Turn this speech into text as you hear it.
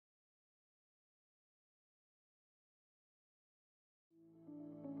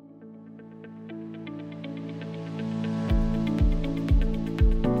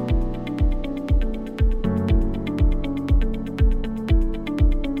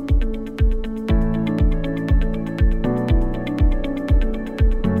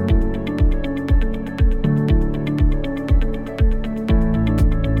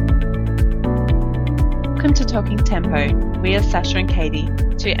Talking Tempo, we are Sasha and Katie,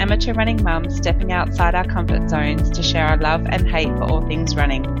 two amateur running mums stepping outside our comfort zones to share our love and hate for all things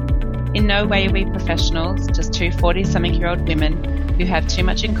running. In no way are we professionals, just two 40-something-year-old women who have too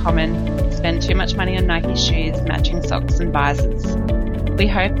much in common, spend too much money on Nike shoes, matching socks and visors. We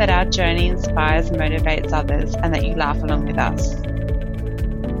hope that our journey inspires and motivates others and that you laugh along with us.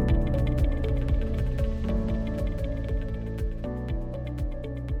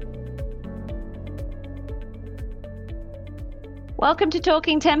 Welcome to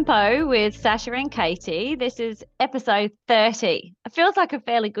Talking Tempo with Sasha and Katie. This is episode 30. It feels like a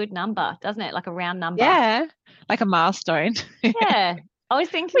fairly good number, doesn't it? Like a round number. Yeah, like a milestone. Yeah. I was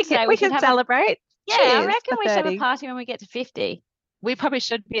thinking today we should celebrate. Yeah, Cheers I reckon we should have a 30. party when we get to 50. We probably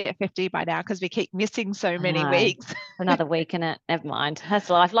should be at 50 by now because we keep missing so many weeks. Another week in it. Never mind.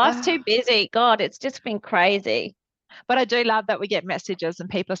 That's life. Life's too busy. God, it's just been crazy. But I do love that we get messages and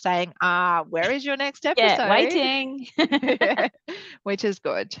people saying, where is your next episode? Yeah, waiting. Which is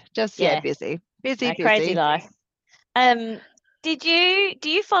good. Just, busy. Crazy life. Do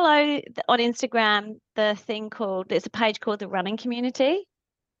you follow on Instagram the thing called, there's a page called the Running Community?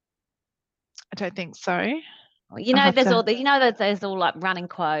 I don't think so. You know, there's all like running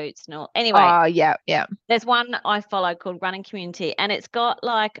quotes and all. Anyway. Oh, yeah. There's one I follow called Running Community, and it's got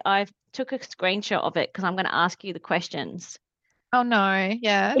like, I've took a screenshot of it because I'm going to ask you the questions. Oh no,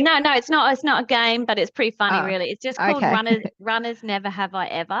 yeah. No, it's not a game, but it's pretty funny, really. It's just called Runners Never Have I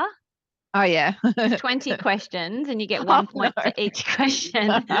Ever. Oh yeah. 20 questions, and you get 1 point for each question.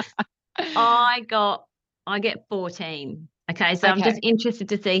 I get 14. Okay, so I'm just interested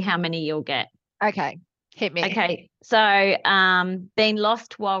to see how many you'll get. Okay, hit me. Okay, so being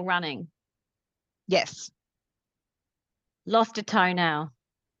lost while running. Yes. Lost a toenail.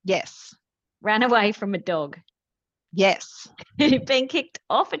 Yes. Ran away from a dog. Yes. Been kicked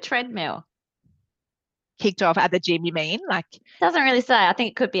off a treadmill. Kicked off at the gym, you mean? Like, doesn't really say. I think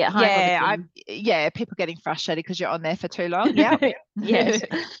it could be at home. People getting frustrated because you're on there for too long. Yeah. Yes.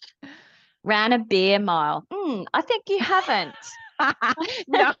 Ran a beer mile. I think you haven't.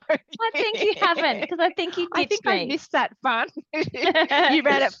 No. I think you haven't, because I think you ditched me. I missed that fun. You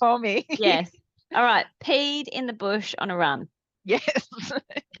ran it for me. Yes. All right. Peed in the bush on a run. Yes.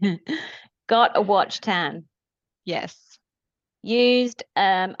 Got a watch tan. Yes. Used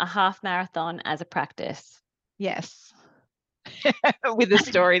a half marathon as a practice. Yes. With a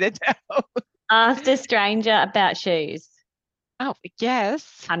story to tell. Asked a stranger about shoes. Oh,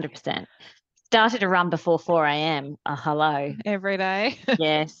 yes. 100%. Started a run before 4 a.m. Hello. Every day.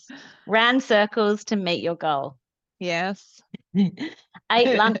 Yes. Ran circles to meet your goal. Yes.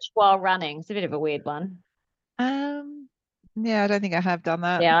 Ate lunch while running. It's a bit of a weird one. Yeah, I don't think I have done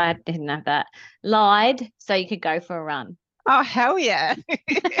that. Yeah, I didn't have that. Lied so you could go for a run. Oh, hell yeah.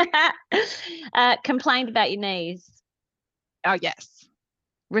 Complained about your knees. Oh, yes.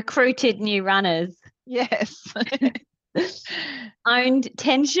 Recruited new runners. Yes. Owned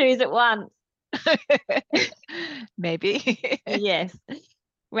 10 shoes at once. Maybe. Yes.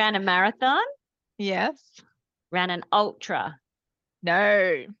 Ran a marathon. Yes. Ran an ultra.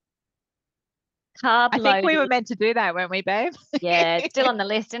 No. I think we were meant to do that, weren't we, babe? Yeah, it's still on the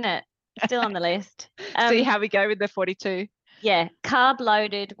list, isn't it? Still on the list. See how we go with the 42. Yeah, carb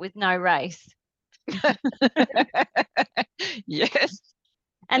loaded with no race. Yes.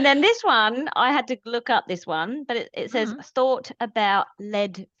 And then this one, I had to look up this one, but it says thought about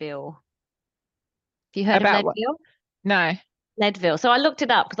Leadville. Have you heard of Leadville? What? No. Leadville. So I looked it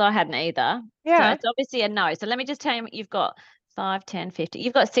up because I hadn't either. Yeah. So it's obviously a no. So let me just tell you what you've got. 5, 10, 50.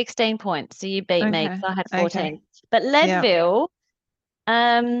 You've got 16 points, so you beat me because I had 14. Okay. But Leadville, so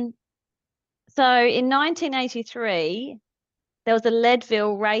in 1983, there was a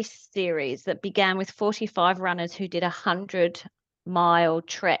Leadville race series that began with 45 runners who did a 100-mile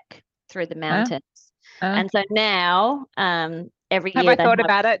trek through the mountains. And so now, every year. Have I thought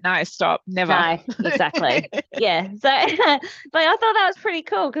about it? No, stop. Never. No, exactly. Yeah. So, but I thought that was pretty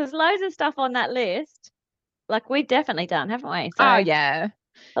cool because loads of stuff on that list. Like we've definitely done, haven't we? So yeah. I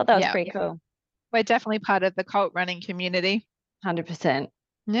thought that was pretty cool. We're definitely part of the cult running community. 100%.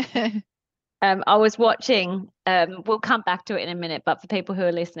 I was watching, we'll come back to it in a minute, but for people who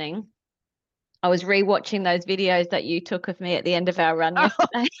are listening, I was rewatching those videos that you took of me at the end of our run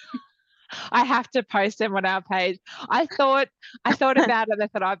yesterday. I have to post them on our page. I thought about it. I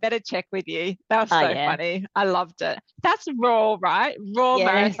thought I better check with you. That was so funny. I loved it. That's raw, right? Raw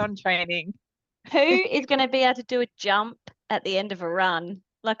marathon training. Who is going to be able to do a jump at the end of a run?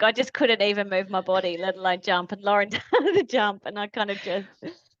 Like I just couldn't even move my body, let alone jump. And Lauren does the jump, and I kind of just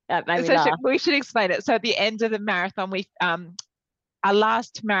that made me laugh. We should explain it. So at the end of the marathon, we our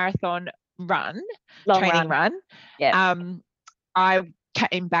last marathon run, Long training run. run, Yeah. I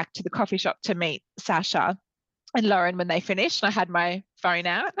came back to the coffee shop to meet Sasha and Lauren when they finished. And I had my phone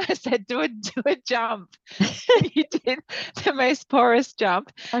out. I said, do a jump. You did the most poorest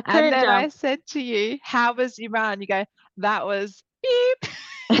jump. I And couldn't then I jump. said to you, how was your run? You go, that was beep.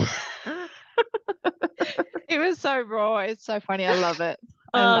 It was so raw. It's so funny. I love it.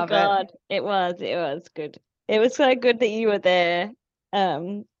 I Oh love it. God, it was good. It was so good that you were there.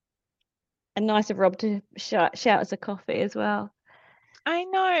 And nice of Rob to shout us a coffee as well. I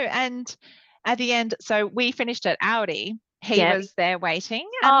know. And at the end, so we finished at Audi. He Yeah. was there waiting.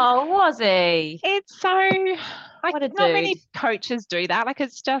 And Oh, was he? it's so, like, What a not dude. many coaches do that. Like,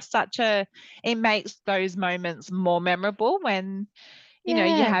 it's just it makes those moments more memorable when, you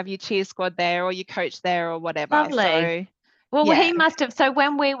Yeah, have your cheer squad there or your coach there or whatever. lovely. So, Well, he yeah. must have. So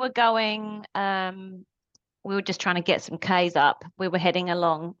when we were going, we were just trying to get some K's up. We were heading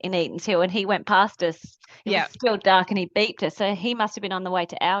along in Eaton's Hill, and he went past us. It was Yeah. still dark, and he beeped us. So he must have been on the way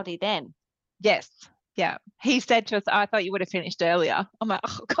to Audi then. Yes. Yeah. He said to us, I thought you would have finished earlier. I'm like,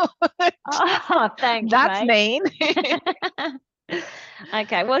 oh, God. Oh, thanks, That's mate. mean.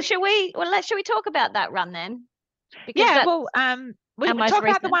 Okay. Well, should we talk about that run then? Because Yeah, that's well, we our most talked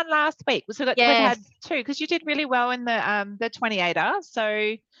about the recent. one last week. So we've Yes. had two because you did really well in the 28er. So,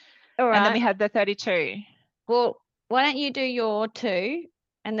 All and then right. we had the 32. Well, why don't you do your two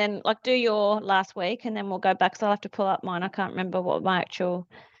and then do your last week and then we'll go back. So I'll have to pull up mine. I can't remember what my actual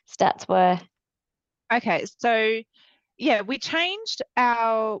stats were. Okay, so yeah, we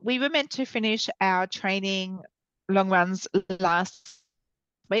were meant to finish our training long runs last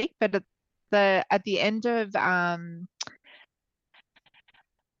week, but at the end of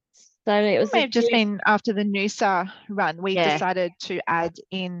So it was may a have just June. been after the Noosa run, we Yeah. decided to add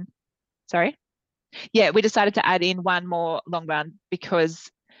in, sorry. Yeah, we decided to add in one more long run because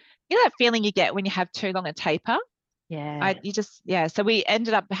you know that feeling you get when you have too long a taper? Yeah. So we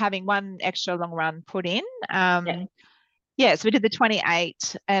ended up having one extra long run put in. Yeah. Yeah, so we did the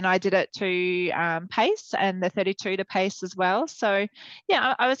 28 and I did it to pace and the 32 to pace as well. So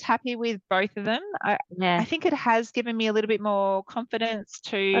yeah, I was happy with both of them. I Yeah. think it has given me a little bit more confidence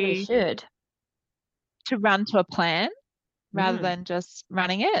Oh, you to should. run to a plan rather Mm. than just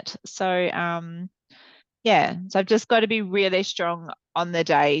running it. So yeah, so I've just got to be really strong on the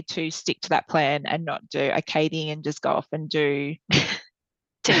day to stick to that plan and not do a Katie and just go off and do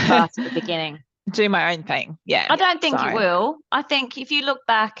Too fast at the beginning. do my own thing. Yeah. I don't think you So will. I think if you look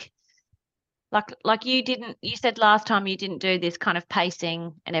back, like you said last time you didn't do this kind of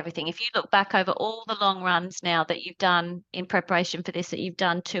pacing and everything. If you look back over all the long runs now that you've done in preparation for this, that you've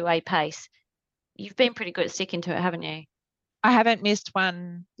done to a pace, you've been pretty good at sticking to it, haven't you? I haven't missed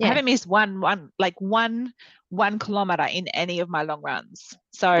one. I Yeah. haven't missed one kilometer in any of my long runs.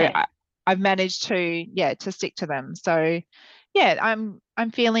 So Yeah. I've managed to stick to them. So yeah,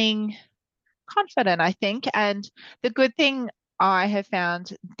 I'm feeling confident, I think. And the good thing I have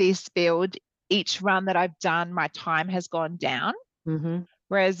found this build, each run that I've done, my time has gone down. Mm-hmm.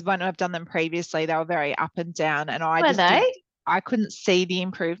 Whereas when I've done them previously, they were very up and down, and Were they? I couldn't see the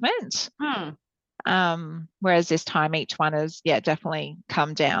improvement. Hmm. Whereas this time each one has, definitely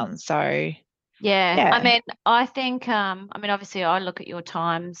come down. So Yeah. I yeah, mean, I think obviously I look at your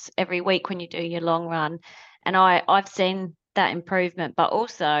times every week when you do your long run and I've seen that improvement, but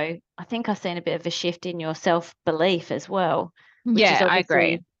also I think I've seen a bit of a shift in your self-belief as well, which is yeah, I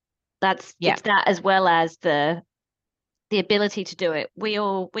agree. obviously Yeah. it's that as well as the ability to do it. We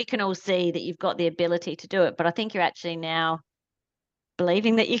can all see that you've got the ability to do it, but I think you're actually now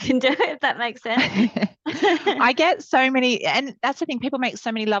believing that you can do it, if that makes sense. I get so many, and that's the thing, people make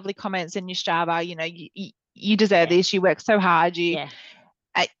so many lovely comments in your Strava, you deserve Yeah. this, you work so hard, Yeah.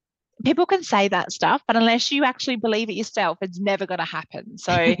 people can say that stuff, but unless you actually believe it yourself, it's never going to happen.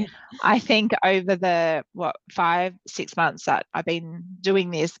 So I think over the 5-6 months that I've been doing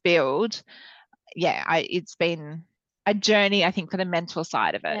this build, it's been a journey, I think, for the mental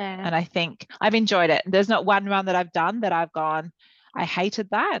side of it. Yeah. And I think I've enjoyed it. There's not one run that I've done that I've gone, I hated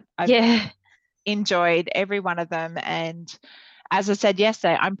that. I've enjoyed every one of them. And as I said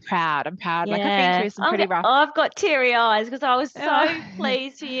yesterday, I'm proud. Like I've been Yeah, through some pretty rough. I've got teary eyes because I was so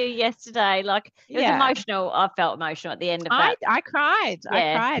pleased for you yesterday. Like it was emotional. I felt emotional at the end of that. I cried.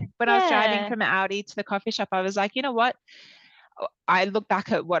 Yeah. I cried when I was driving from Audi to the coffee shop. I was like, you know what? I look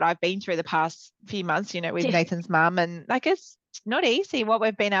back at what I've been through the past few months, with Nathan's mum, and like it's not easy what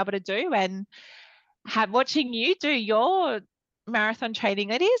we've been able to do, and watching you do your marathon training,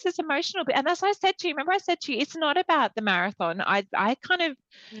 it's emotional. And as I said to you, remember I said to you, it's not about the marathon. I kind of,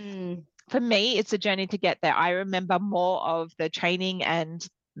 for me, it's a journey to get there. I remember more of the training and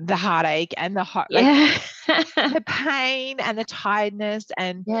the heartache and the heart, like Yeah. the pain and the tiredness,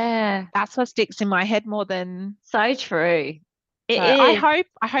 and Yeah. that's what sticks in my head more than. So true. It So I is. hope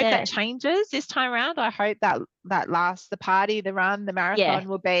I hope that Yeah. changes this time around. I hope that the party, the run, the Yeah. marathon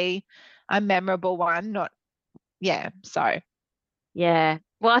will be a memorable one. Not yeah. So Yeah.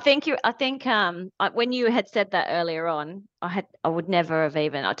 Well, I think when you had said that earlier on, I would never have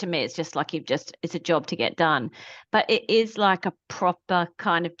even to me it's just like it's a job to get done. But it is like a proper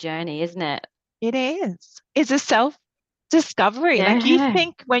kind of journey, isn't it? it is. It's a self discovery. Like you Yeah.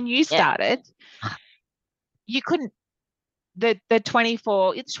 think when you Yeah. started, you couldn't the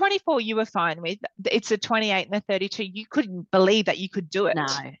 24, it's 24 you were fine with. It's the 28 and the 32. You couldn't believe that you could do No.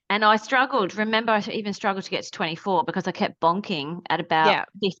 it. And I struggled. Remember, I even struggled to get to 24 because I kept bonking at about Yeah.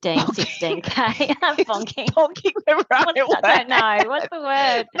 15, Bonking. 16K. It's bonking. bonking the right I way. don't know. What's the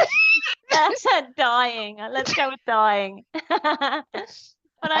word? That's dying. Let's go with dying.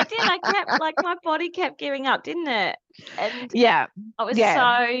 But I did. I kept like my body kept giving up, didn't it? And Yeah. I was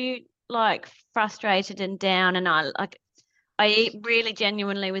Yeah. so like frustrated and down, and I really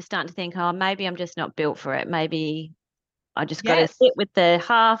genuinely was starting to think, oh, maybe I'm just not built for it. Maybe I just got to Yes. sit with the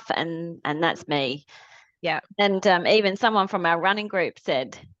half, and that's me. Yeah. And even someone from our running group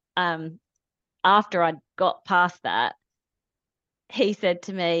said, um, after I got past that, he said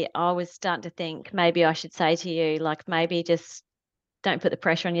to me, I was starting to think maybe I should say to you, like, maybe just don't put the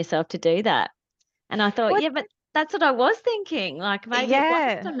pressure on yourself to do that. And I thought, What? yeah, but that's what I was thinking. Like, maybe it wasn't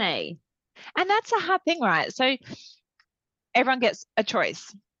Yeah. for me. And that's a hard thing, right? So everyone gets a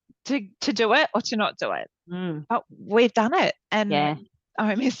choice to do it or to not do it. Mm, But we've done it. And yeah.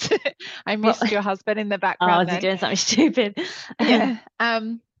 I miss I Well, missed your husband in the oh, background is he then. doing something stupid? Yeah.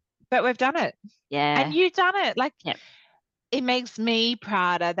 But we've done it. And Yeah. you've done it. Like Yeah. it makes me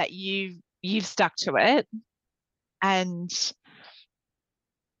prouder that you've stuck to it. And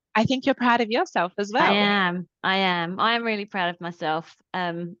I think you're proud of yourself as I well. am. I am. I am really proud of myself.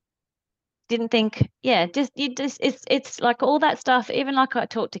 Didn't think, yeah, just it's like all that stuff, even like I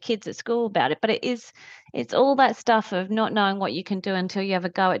talk to kids at school about it, but it's all that stuff of not knowing what you can do until you have a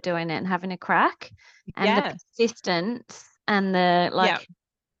go at doing it and having a crack and the Yeah. persistence and the Yeah. like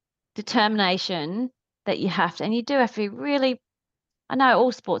determination that you have to, and you do have to be really, I know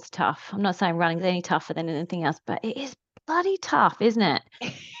all sports tough. I'm not saying running's any tougher than anything else, but it is bloody tough, isn't it?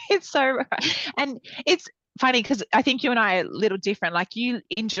 It's so right. And it's funny because I think you and I are a little different. Like you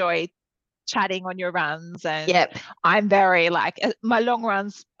enjoy chatting on your runs, and Yep. I'm very like my long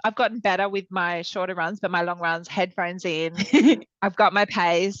runs. I've gotten better with my shorter runs, but my long runs, headphones in. I've got my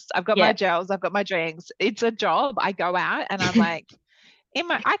pace. I've got my Yep. gels. I've got my drinks. It's a job. I go out and I'm like,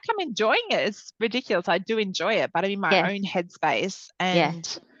 I come enjoying it. It's ridiculous. I do enjoy it, but I'm in my Yeah. own headspace. Yeah.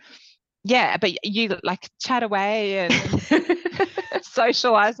 And yeah, but you like chat away and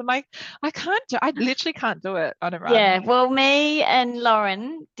socialize. I'm like, I literally can't do it on a run. Yeah, well, me and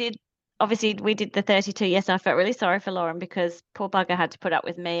Lauren did, obviously, we did the 32. Yes, I felt really sorry for Lauren because poor bugger had to put up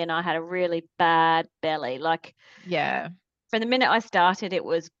with me and I had a really bad belly. Like, Yeah. from the minute I started, it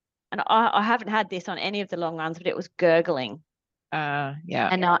was, and I haven't had this on any of the long runs, but it was gurgling. Yeah.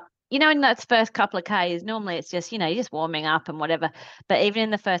 And in those first couple of Ks, normally it's just, you're just warming up and whatever. But even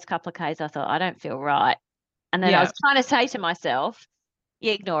in the first couple of Ks, I thought, I don't feel right. And then I Yeah. was trying to say to myself,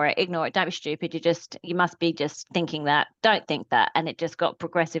 yeah, ignore it. Don't be stupid. You must be just thinking that. Don't think that. And it just got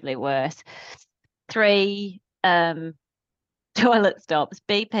progressively worse. 3 toilet stops,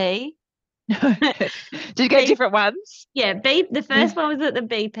 BP. Did you get B, different ones? yeah, the first one was at the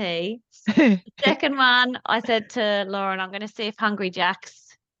BP. Second one, I said to Lauren, I'm going to see if Hungry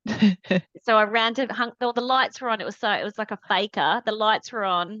Jack's. So I ran to all the lights were on. It was like a faker. The lights were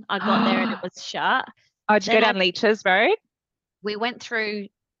on. I got there and it was shut. Oh, did you go Then down Leech's Road? we went through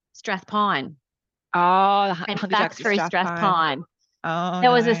Strathpine Oh, the and Hungry back Jack's at through Strathpine. Strathpine. Oh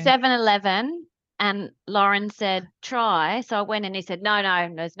There was a no. 7-Eleven, and Lauren said, try. So I went and he said, no,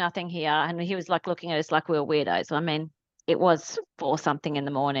 there's nothing here. And he was like looking at us like we were weirdos. I mean, it was 4 something in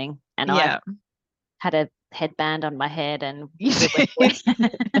the morning and I Yeah. had a headband on my head and You we did.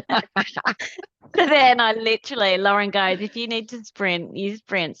 so then Lauren goes, if you need to sprint, you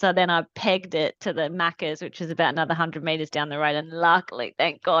sprint. So then I pegged it to the Macca's, which was about another 100 meters down the road. And luckily,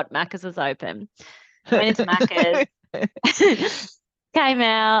 thank God, Macca's was open. Went into Macca's. Came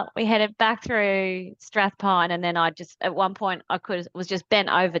out, we headed back through Strathpine, and then I just at one point was just bent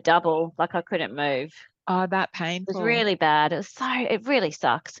over double, like I couldn't move. Oh, that It was painful. really bad. It really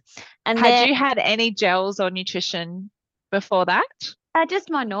sucks. And Had then you had any gels or nutrition before that? just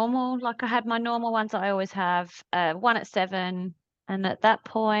my normal, like I had my normal ones I always have, 1 at 7, and at that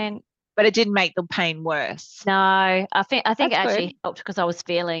point. But it didn't make the pain worse. No, I think it That's actually good. helped because I was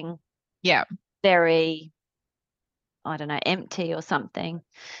feeling Yeah. very, I don't know, empty or something.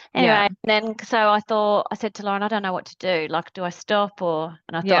 Yeah. Anyway, then so I said to Lauren, I don't know what to do. Like, do I stop or?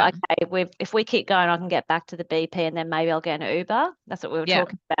 And I Yeah. thought, okay, if we keep going, I can get back to the BP and then maybe I'll get an Uber. That's what we were Yeah.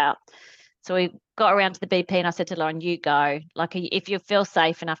 talking about. So we got around to the BP and I said to Lauren, you go. Like, if you feel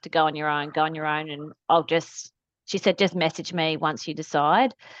safe enough to go on your own, go on your own. And she said, just message me once you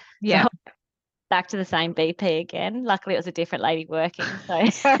decide. So Yeah. back to the same BP again. Luckily, it was a different lady working. So,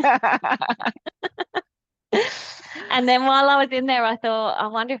 and then while I was in there, I thought, I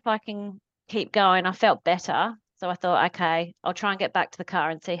wonder if I can keep going. I felt better. So I thought, okay, I'll try and get back to the car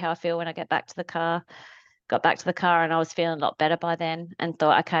and see how I feel when I get back to the car. Got back to the car and I was feeling a lot better by then and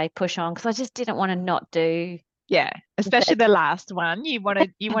thought, okay, push on because I just didn't want to not do Yeah, the especially the 30. last one. You want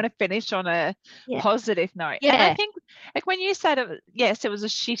to finish on a Yeah. positive note. And I Yeah. think like when you said yes, it was a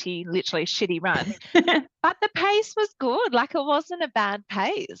literally shitty run, but the pace was good. Like it wasn't a bad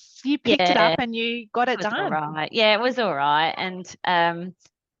pace. You picked it up Yeah. and you got It it was all done. right. Yeah, it was all right. And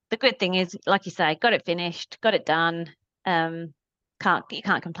the good thing is, like you say, got it finished, got it done. Um, you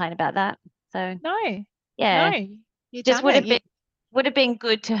can't complain about that. So No, yeah, no, you just done it. You, would have been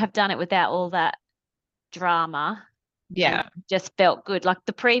good to have done it without all that drama and yeah, just felt good. Like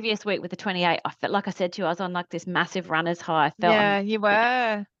the previous week with the 28, I felt like I said to you, I was on like this massive runner's high. I felt yeah, you amazing.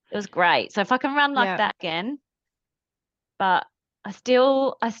 were. It was great. So if I can run like Yeah. that again, but I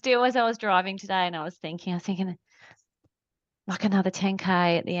still, as I was driving today, and I was thinking like another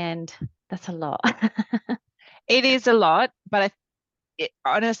 10K at the end. That's a lot. It is a lot, but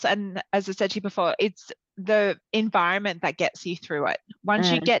honest, and as I said to you before, it's the environment that gets you through it.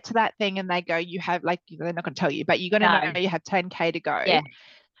 Once you Mm, get to that thing and they go, you have like they're not going to tell you, but you're going to know no, you have 10K to go. yeah,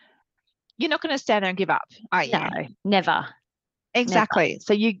 You're not going to stand there and give up, are no, you? never, never. Exactly.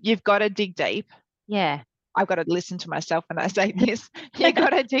 So you've got to dig deep. Yeah, I've got to listen to myself when I say this. You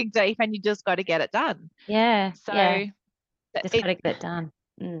got to dig deep and you just got to get it done. yeah, yeah. So Just got it to get it done.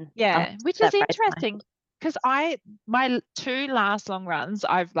 I like yeah, which is that phrase. interesting because my two last long runs,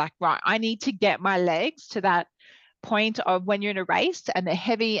 I've like, right, I need to get my legs to that point of when you're in a race and they're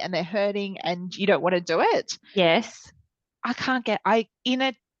heavy and they're hurting and you don't want to do it. Yes. I can't get I in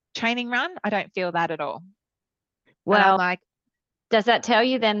a training run, I don't feel that at all. And I'm Well, like, does that tell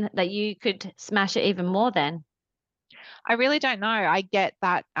you then that you could smash it even more then? I really don't know. I get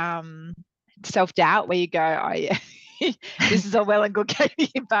that self-doubt where you go, oh yeah, this is all well and good,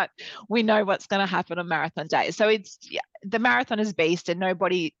 Katie, but we know what's going to happen on marathon day. So it's yeah, the marathon is beast and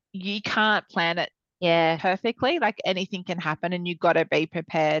you can't plan it Yeah. perfectly. Like anything can happen and you've got to be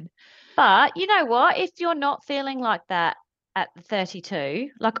prepared. But you know what? If you're not feeling like that at the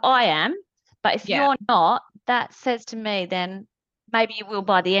 32, like I am, but if Yeah. you're not, that says to me then maybe you will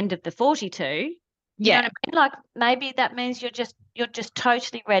by the end of the 42. You know what Yeah. I mean? Like maybe that means you're just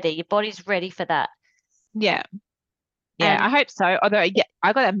totally ready. Your body's ready for that. Yeah. Yeah. And I hope so. Although, yeah,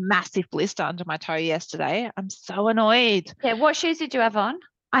 I got a massive blister under my toe yesterday. I'm so annoyed. yeah, what shoes did you have on?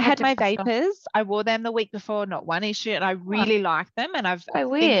 I I had had to my brush off. vapors. I wore them the week before, not one issue, and I Oh, really like them. And I've so thinking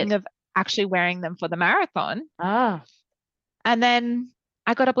weird. of actually wearing them for the marathon. Oh, And then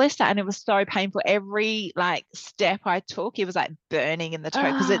I got a blister and it was so painful. Every like step I took, it was like burning in the toe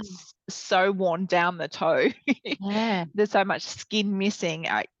because oh, it's so worn down the toe. yeah. There's so much skin missing.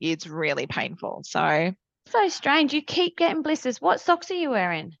 It's really painful. So So strange. You keep getting blisters. What socks are you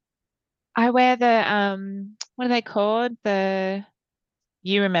wearing? I wear the what are they called?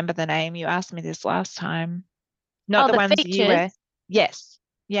 You remember the name. You asked me this last time. Not Oh, the the ones you features. wear. Yes.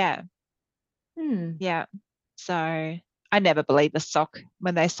 Yeah. Hmm. Yeah. So I never believe a sock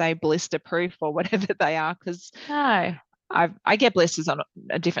when they say blister proof or whatever they are because No. I get blisters on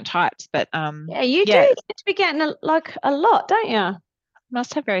different types, but Yeah, you do yeah, seem to be getting like a lot, don't you?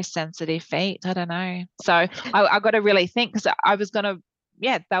 must have very sensitive feet. I don't know. So I got to really think because I was gonna,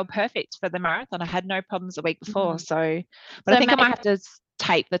 yeah, they were perfect for the marathon. I had no problems the week before. Mm. So, but I So think I might maybe, have to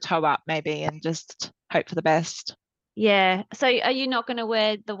tape the toe up maybe and just hope for the best. yeah. So are you not going to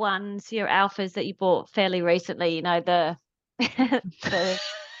wear the ones, your alphas that you bought fairly recently? You know, the the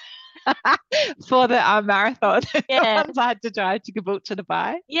For the marathon, the yeah. ones I had to drive to Caboolture to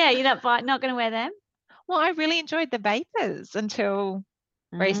buy. Yeah, you're not going to wear them? Well, I really enjoyed the vapors until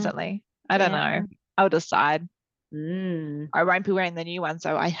Mm, recently. I don't yeah. know. I'll decide. Mm. I won't be wearing the new one,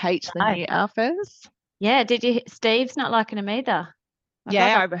 so I hate the Oh, new alphas. yeah. Steve's not liking them either. I'd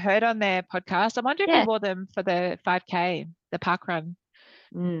Yeah, rather, I've heard on their podcast. I wonder if he yeah. wore them for the 5K, the park run.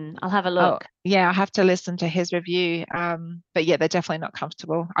 I'll have a Oh, look. yeah, I have to listen to his review. But yeah, they're definitely not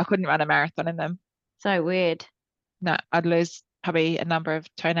comfortable. I couldn't run a marathon in them. So weird. No, I'd lose probably a number of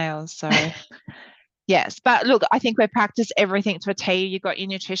toenails. So yes, but look, I think we practice everything to a T. You got your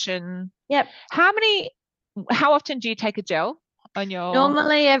nutrition. Yep. How often do you take a gel on your?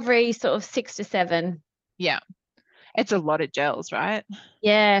 Normally every sort of 6 to 7. Yeah, it's a lot of gels, right?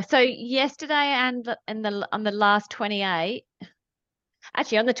 Yeah. So yesterday on the last 28,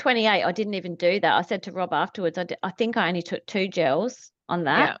 actually on the 28, I didn't even do that. I said to Rob afterwards, I think I only took 2 gels on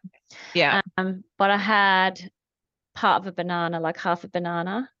that. Yeah, yeah. But I had part of a banana, like half a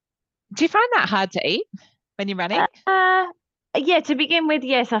banana. Do you find that hard to eat when you're running? Yeah, to begin with,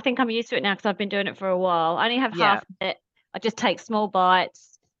 yes. I think I'm used to it now because I've been doing it for a while. I only have half Yeah, of it. I just take small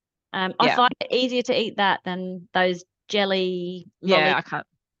bites. I yeah, find it easier to eat that than those jelly yeah. lollies. I can't.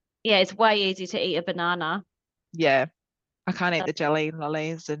 Yeah, it's way easier to eat a banana. Yeah, I can't eat So, the jelly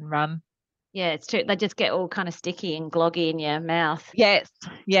lollies and run. yeah, it's true. They just get all kind of sticky and gloggy in your mouth. Yes,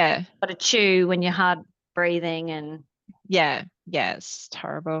 yeah, Got to chew when you're hard breathing and yeah, yeah. It's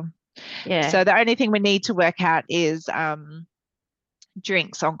terrible. yeah. So the only thing we need to work out is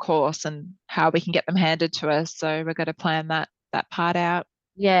drinks on course and how we can get them handed to us. So we're going to plan that part out.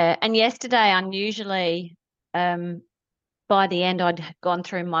 Yeah. And yesterday, unusually, by the end, I'd gone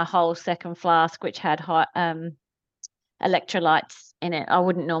through my whole second flask, which had high electrolytes in it. I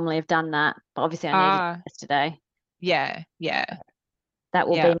wouldn't normally have done that, but obviously I needed it Ah, yesterday. yeah, yeah, That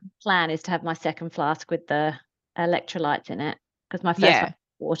will be yeah, my plan, is to have my second flask with the electrolytes in it because my first one yeah. was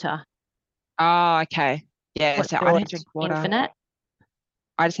water. Oh, okay. Yeah, What's so I yours? don't drink water. Infinite?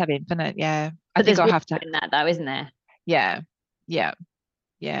 I just have infinite. Yeah. I But think there's I'll water have to, in that though, isn't there? yeah, yeah,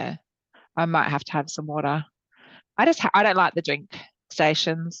 yeah. I might have to have some water. I don't like the drink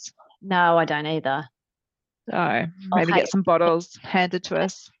stations. No, I don't either. So I'll maybe hate get some bottles handed to it.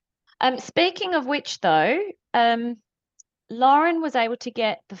 us. Speaking of which though, Lauren was able to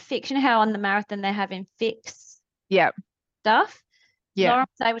get the fix. You know how on the marathon they're having fix Yeah, stuff? yeah. Lauren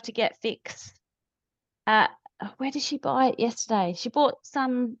was able to get fix at, where did she buy it yesterday? She bought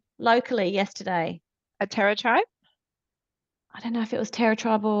some locally yesterday. A Terra Tribe? I don't know if it was Terra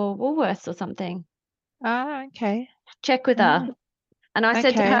Tribe or Woolworths or something. Oh, okay. Check with her. Oh, And I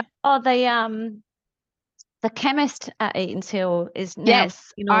said to her, okay. "Oh, the chemist at Eaton's Hill is now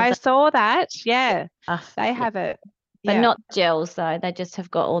Yes, in all I the saw that. Yeah, stuff, they yeah, have it. but Yeah, not gels though. They just have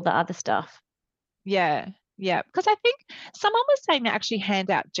got all the other stuff." yeah, yeah. Because I think someone was saying they actually hand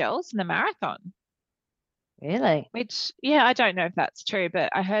out gels in the marathon, Really? which, yeah, I don't know if that's true, but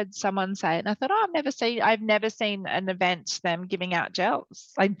I heard someone say it and I thought, oh, I've never seen an event them giving out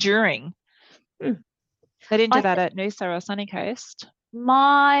gels like during. Hmm. They didn't do I that at Noosa or Sunny Coast.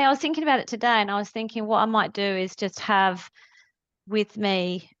 I was thinking about it today, and I was thinking what I might do is just have with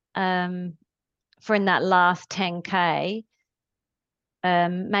me for in that last 10K,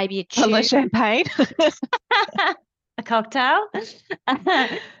 maybe a Bottle of chew, champagne. a cocktail,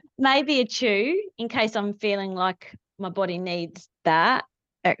 maybe a chew in case I'm feeling like my body needs that,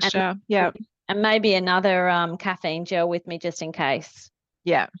 and Extra. Yeah, and maybe another caffeine gel with me just in case.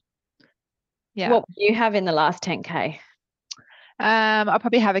 yeah, yeah. What would you have in the last 10K? I'll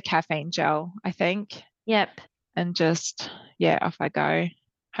probably have a caffeine gel, I think, Yep. and just, yeah, off I go.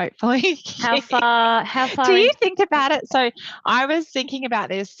 Hopefully. How Do far you into think about it? So I was thinking about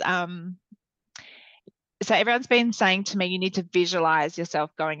this. So everyone's been saying to me, you need to visualize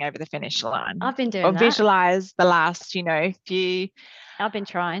yourself going over the finish line I've been or doing that. visualize the last, few. I've been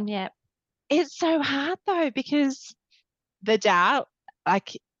trying, yep. It's so hard though, because the doubt,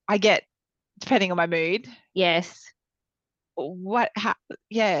 like I get, depending on my mood, Yes.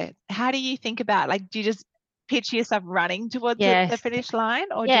 how do you think about, like, do you just picture yourself running towards the Yes. finish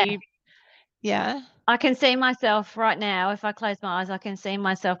line or do Yeah. you, yeah? I can see myself right now. If I close my eyes, I can see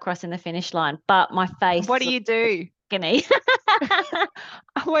myself crossing the finish line, but my face What is do you do? agony.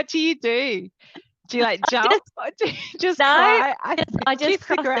 What do you do? Do you like jump Just or do you just no, cry? I just Kiss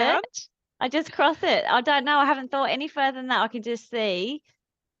the cross it. ground? I just cross it. I don't know. I haven't thought any further than that. I can just see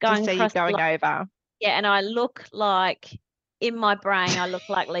Just going see you across the line. going over. Yeah, and I look like in my brain, I look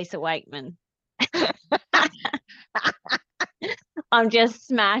like Lisa Weightman. I'm just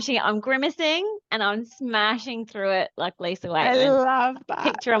smashing it. I'm grimacing and I'm smashing through it like Lisa I Weightman. love that.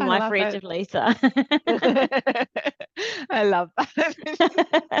 Picture on I my love fridge it. of Lisa. I love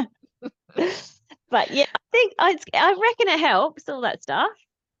that. But yeah, I reckon it helps, all that stuff.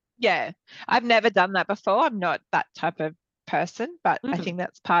 Yeah, I've never done that before. I'm not that type of person, but I Mm, think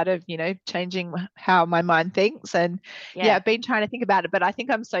that's part of, changing how my mind thinks. And yeah, yeah. I've been trying to think about it, but I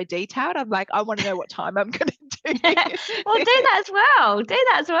think I'm so detailed. I'm like, I want to know what time I'm going to do. Well, do that as well. Do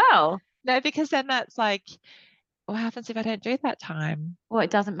that as well. No, because then that's like, what happens if I don't do that time? Well, it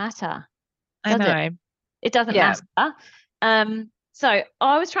doesn't matter, I does it? know. It doesn't Yeah. matter. So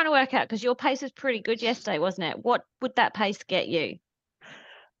I was trying to work out, because your pace was pretty good yesterday, wasn't it? What would that pace get you?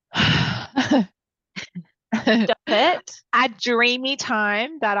 Stop it. A dreamy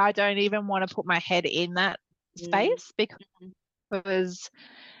time that I don't even want to put my head in that space, because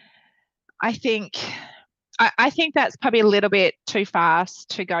I think that's probably a little bit too fast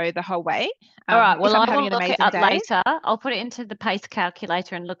to go the whole way. All right. Well, if I'm I having will an look it amazing up day. later. I'll put it into the pace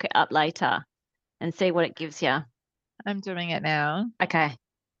calculator and look it up later and see what it gives you. I'm doing it now. Okay.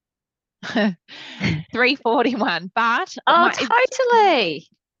 3:41, but totally.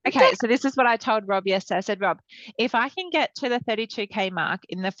 okay, so this is what I told Rob yesterday. I said, Rob, if I can get to the 32K mark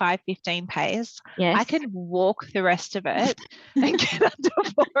in the 5:15 pace, yes, I can walk the rest of it and get under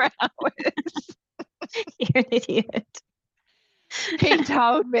 4 hours. You're an idiot. He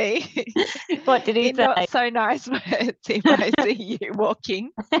told me. What did he in say? not so nice words, if I see you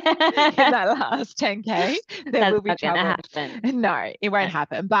walking in that last 10K, there That's will be not gonna trouble. happen. No, it won't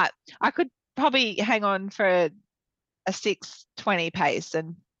happen. But I could probably hang on for a 6:20 pace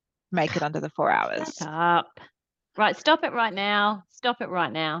and make it under the 4 hours. Shut up. Right, stop it right now. Stop it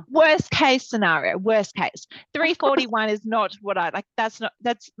right now. Worst case scenario, worst case. 3:41 is not what I like. That's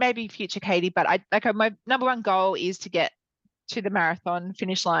maybe future Katie, but my number one goal is to get to the marathon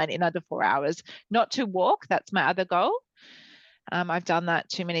finish line in under 4 hours, not to walk. That's my other goal. I've done that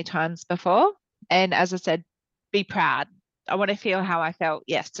too many times before. And as I said, be proud. I want to feel how I felt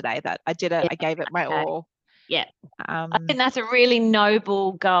yesterday, that I did it. Yeah, I gave it my all. Yeah. I think that's a really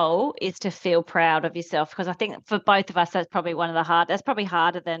noble goal, is to feel proud of yourself, because I think for both of us, that's probably that's probably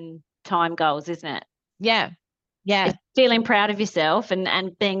harder than time goals, isn't it? Yeah. Yeah. It's feeling proud of yourself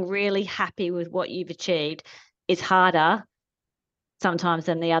and being really happy with what you've achieved is harder sometimes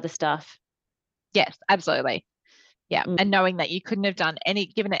than the other stuff. Yes, absolutely. Yeah. And knowing that you couldn't have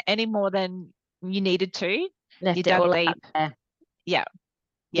given it any more than you needed to. Left it all out there. Yeah.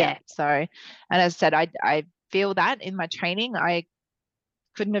 So, and as I said, I feel that in my training, I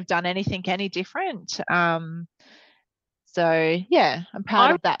couldn't have done anything any different. So yeah, I'm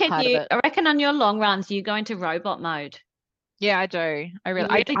proud of that part of it. I reckon on your long runs, you go into robot mode. Yeah, I do. I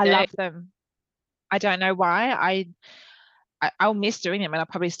love them. I don't know why. I'll miss doing them, and I'll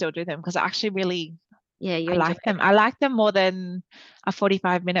probably still do them because I actually really I like them. I like them more than a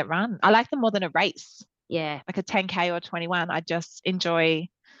 45-minute run. I like them more than a race. Yeah. Like a 10K or 21. I just enjoy.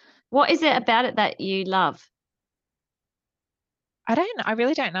 What is it about it that you love? I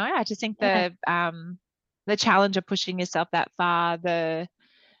really don't know. I just think the challenge of pushing yourself that far, I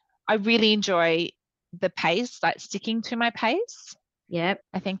really enjoy the pace, like sticking to my pace. Yep.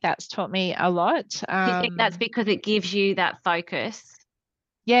 I think that's taught me a lot. Do you think that's because it gives you that focus?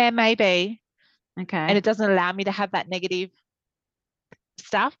 Yeah, maybe. Okay. And it doesn't allow me to have that negative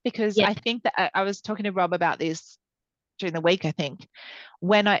stuff, because I think that I was talking to Rob about this during the week. I think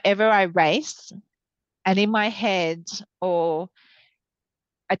whenever I race, and in my head, or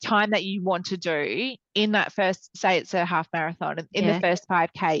a time that you want to do in that first, say it's a half marathon, in the first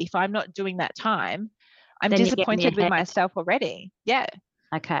 5K, if I'm not doing that time, I'm disappointed with myself already. Yeah.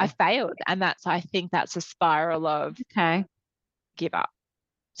 Okay. I failed. And I think that's a spiral of give up.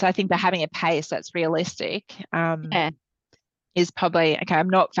 So I think that having a pace that's realistic is probably, okay, I'm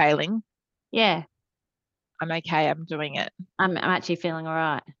not failing. Yeah. I'm okay. I'm doing it. I'm actually feeling all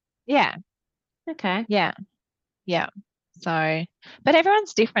right. Yeah. Okay. Yeah. Yeah. So, but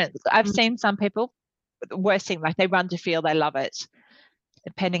everyone's different. I've seen some people, the worst thing, like they run to feel they love it,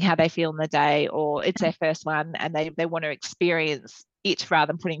 depending how they feel in the day, or it's their first one and they want to experience it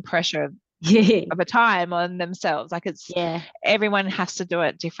rather than putting pressure of a time on themselves. Like everyone has to do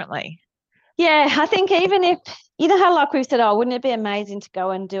it differently. Yeah, I think even if, you know how like we've said, wouldn't it be amazing to go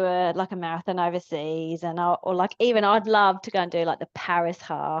and do a marathon overseas, and or like even I'd love to go and do like the Paris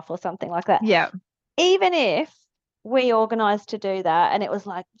half or something like that. Yeah. Even if we organised to do that and it was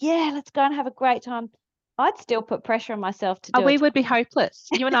like, yeah, let's go and have a great time, I'd still put pressure on myself to do it. We would be hopeless.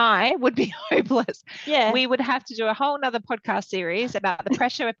 You and I would be hopeless. Yeah. We would have to do a whole nother podcast series about the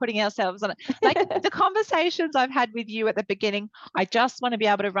pressure we're putting ourselves on. Like the conversations I've had with you at the beginning, I just want to be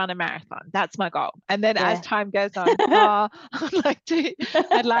able to run a marathon. That's my goal. And then as time goes on,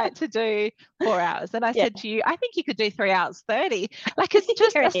 I'd like to do 4 hours. And I said to you, I think you could do 3 hours 30. Like it's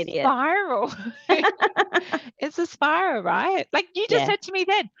just a spiral. It's a spiral, right? Like you just said to me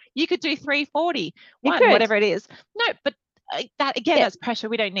then, you could do 3:40, whatever it is. No, but that again, that's pressure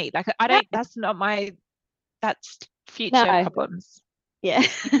we don't need. Like that's not that's future problems. Yeah.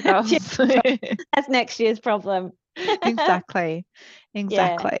 That's next year's problem. Exactly.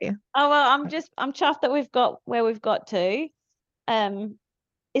 Oh well, I'm chuffed that we've got where we've got to.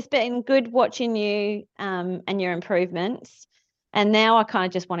 it's been good watching you and your improvements. And now I kind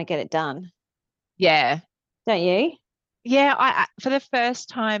of just want to get it done. Yeah. Don't you? Yeah, I for the first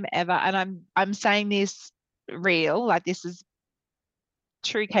time ever, and I'm saying this real, like this is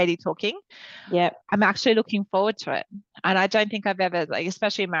true Katie talking. Yep. I'm actually looking forward to it. And I don't think I've ever, like,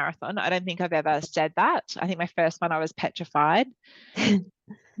 especially a marathon, I don't think I've ever said that. I think my first one I was petrified.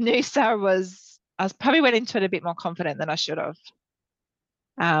 Noosa I was probably went into it a bit more confident than I should have.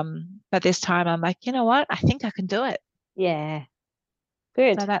 But this time I'm like, you know what? I think I can do it. Yeah. So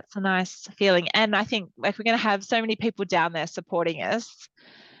Good. that's a nice feeling. And I think like we're going to have so many people down there supporting us.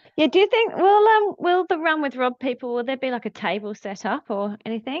 Yeah, do you think will the run with Rob people, will there be like a table set up or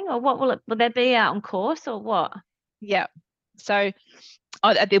anything? Or what will there be out on course or what? Yeah. So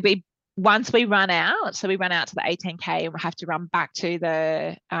there'll be once we run out, so we run out to the 18K and we'll have to run back to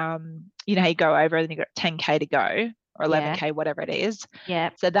the you know how you go over and you've got 10K to go or Yeah. 11K, whatever it is. Yeah.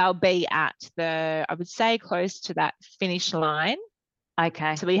 So they'll be at I would say close to that finish line.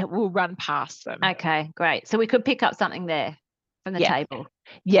 Okay. So we'll run past them. Okay, great. So we could pick up something there from the Yeah. table.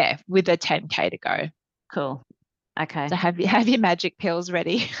 Yeah, with a 10K to go. Cool. Okay. So have your magic pills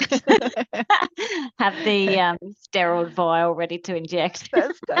ready. Have the steroid vial ready to inject.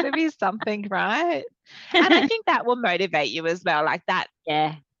 There's got to be something, right? And I think that will motivate you as well. Like that.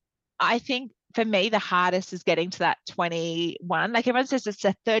 Yeah. I think for me, the hardest is getting to that 21. Like everyone says it's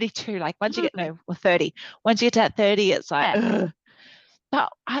a 32. Like once you get, no, well, 30. Once you get to that 30, it's like, ugh. But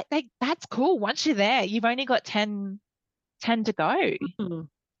I think that's cool. Once you're there, you've only got 10 to go,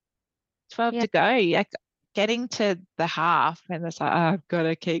 12 Yeah. to go. Like getting to the half, and it's like, oh, I've got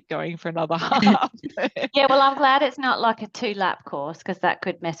to keep going for another half. Yeah, well, I'm glad it's not like a 2-lap course because that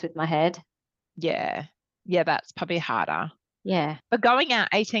could mess with my head. Yeah. Yeah, that's probably harder. Yeah. But going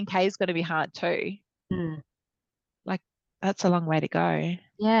out 18K is going to be hard too. Mm. Like that's a long way to go.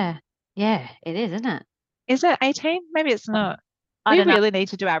 Yeah. Yeah, it is, isn't it? Is it 18? Maybe it's not. I We don't know. really need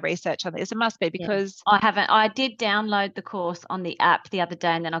to do our research on this. It must be Yeah. because I haven't. I did download the course on the app the other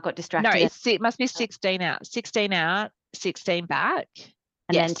day and then I got no, distracted. it must be 16 out, 16 out, 16 back.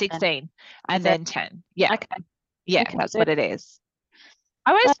 And Yeah, then 16 and Is then 10. Yeah. Okay. Yeah, Okay, that's good. what it is. I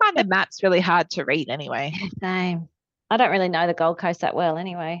always find the maps really hard to read anyway. Same. I don't really know the Gold Coast that well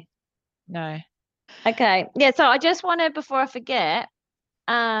anyway. No. Okay. Yeah, so I just wanted, before I forget,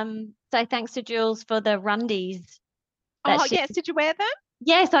 say thanks to Jules for the rundies that Oh, yes. Did you wear them?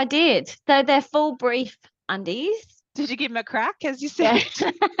 Yes, I did. So they're full brief undies. Did you give them a crack, as you said?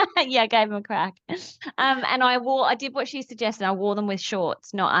 Yeah. Yeah, I gave them a crack. And I did what she suggested. I wore them with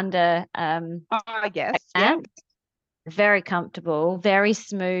shorts, not under Oh, yes. Yeah. Very comfortable, very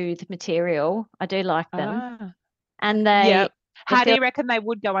smooth material. I do like them. Ah. And Yeah. they How do feel, you reckon they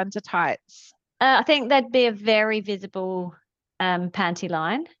would go under tights? I think they'd be a very visible panty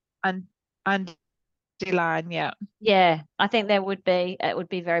line. Under line, yeah. Yeah, I think there would be. It would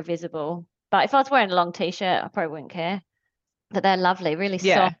be very visible. But if I was wearing a long t-shirt, I probably wouldn't care. But they're lovely, really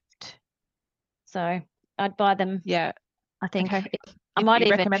Yeah. soft. So I'd buy them. Yeah. I think Okay. I might You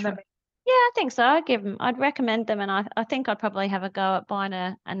even recommend them? Yeah, I think so. I'd recommend them, and I think I'd probably have a go at buying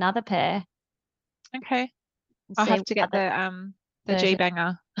another pair Okay. and I'll see have what to get other the G version.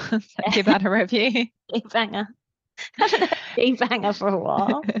 banger. Give that a review. G-banger. Haven't had a G-banger for a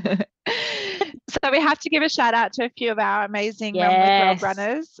while. So we have to give a shout out to a few of our amazing Run with Rob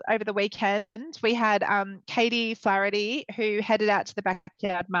runners over the weekend. We had Katie Flaherty, who headed out to the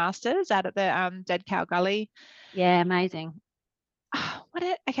Backyard Masters out at the Dead Cow Gully. Yeah, amazing.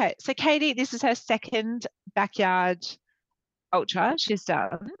 Okay, so Katie, this is her second backyard ultra she's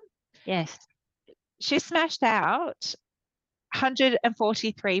done. Yes. She smashed out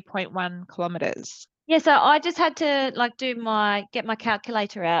 143.1 kilometers. Yeah, so I just had to get my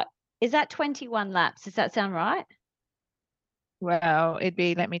calculator out. Is that 21 laps? Does that sound right? Well,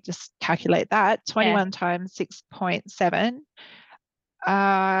 let me just calculate that. 21 times 6.7.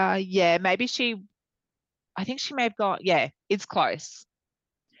 Yeah, I think she may have got, yeah, it's close.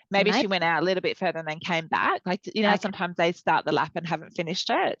 Maybe she went out a little bit further and then came back. Like, sometimes they start the lap and haven't finished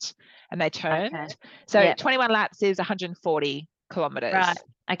it and they turned. Okay. So 21 laps is 140 kilometers. Right.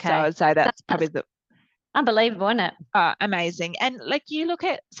 Okay. So I would say that's probably unbelievable, isn't it? Amazing. And like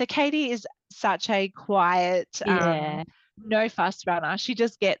so Katie is such a quiet, no fuss runner. She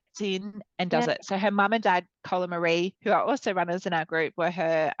just gets in and does it. So her mum and dad, Colin Marie, who are also runners in our group, were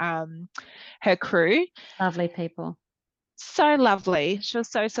her crew. Lovely people. So lovely. She was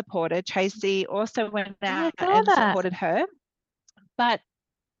so supported. Tracy also went out and supported her. But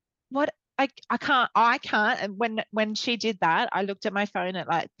what I can't. And when she did that, I looked at my phone at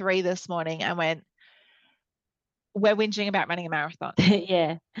like 3 this morning and went, we're whinging about running a marathon.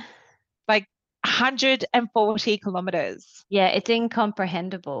 Yeah. Like 140 kilometers Yeah, it's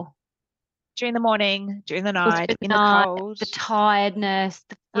incomprehensible. during the morning, during the Through night, the in the night, cold. the tiredness,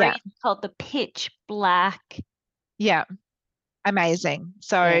 the Yeah. freezing cold, the pitch black. Yeah. Amazing. Yeah.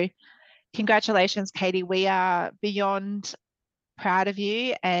 So congratulations, Katie. We are beyond proud of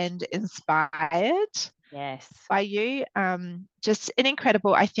you and inspired Yes. by you. Just an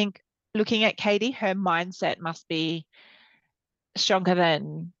incredible, I think, looking at Katie, her mindset must be stronger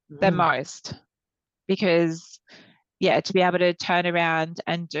than most, because yeah, to be able to turn around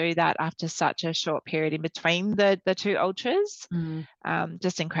and do that after such a short period in between the two ultras,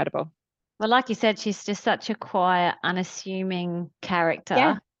 just incredible. Well, like you said, she's just such a quiet, unassuming Yeah,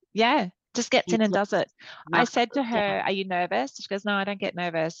 character. yeah, just gets She's in and does it. I nothing said to down. her, "Are you nervous?" She goes, "No, I don't get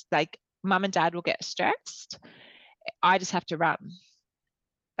nervous. Like mum and dad will get stressed. I just have to run.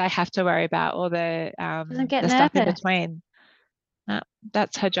 They have to worry about all Doesn't get the stuff in nervous. between." No,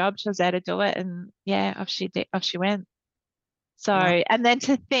 that's her job. She was there to do it, and yeah, off she went. So, Wow. and then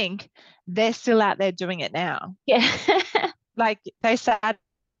to think they're still out there doing it now. Yeah. Like they started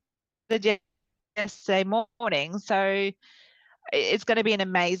yesterday morning, so it's going to be an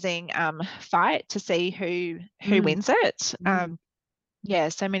amazing fight to see who wins it. Yeah,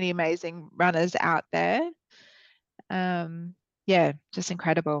 so many amazing runners out there. Yeah, just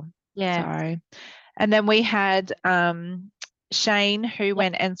incredible. Yeah. So, and then we had Shane, who Yeah.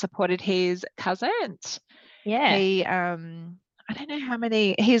 went and supported his cousin. Yeah. He I don't know how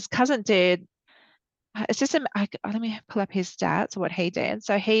many his cousin did. It's just let me pull up his stats, what he did.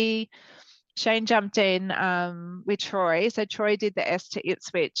 So Shane jumped in with Troy. So Troy did the S to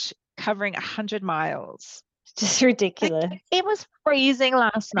Ipswich, covering 100 miles. Just Like ridiculous. it was freezing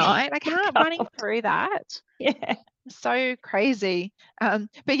last night. I can't running through that. Yeah. So crazy. But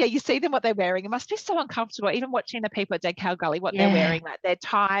yeah, you see them what they're wearing. It must be so uncomfortable, even watching the people at Dead Cow Gully, what they're Yeah. wearing, like their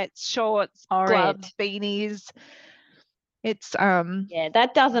tights, shorts, Horrid. gloves, beanies. It's Yeah,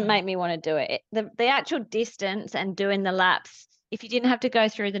 that doesn't make me want to do it. The actual distance and doing the laps, if you didn't have to go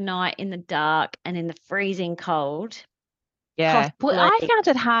through the night in the dark and in the freezing cold, yeah. Well, possibly. I found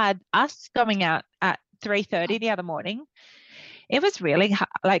it hard us going out at 3:30 the other morning. It was really hard.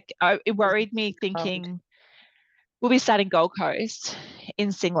 Like it worried me Cold. thinking we'll be starting Gold Coast in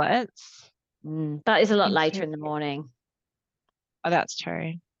singlets. That is a lot later Into, in the morning. oh, that's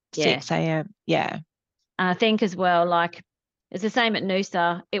true. Yeah. 6 a.m. Yeah. And I think as well, like it's the same at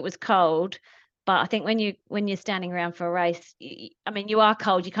Noosa. It was cold, but I think when you're standing around for a race, I mean, you are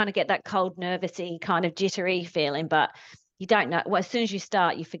cold. You kind of get that cold, nervousy, kind of jittery feeling, but you don't know. Well, as soon as you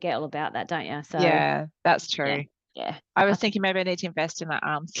start, you forget all about that, don't you? So Yeah, that's yeah, true. yeah. I was thinking maybe I need to invest in the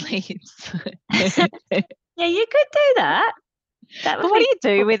arm sleeves. Yeah, you could do that. That But would what do be you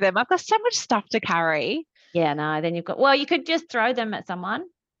do cool. with them? I've got so much stuff to carry. Yeah, no, then you've got, well, you could just throw them at someone.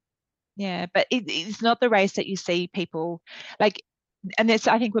 Yeah, but it's not the race that you see people like, and this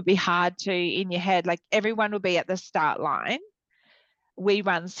I think would be hard to in your head. Like everyone will be at the start line. We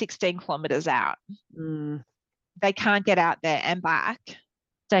run 16 kilometers out. They can't get out there and back.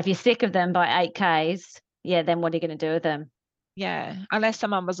 So if you're sick of them by 8Ks, yeah, then what are you going to do with them? Yeah, unless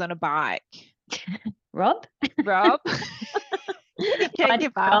someone was on a bike. Rob? Rob, you Find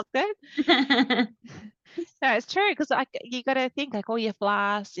your Rob. basket. No, it's true because like you got to think like all your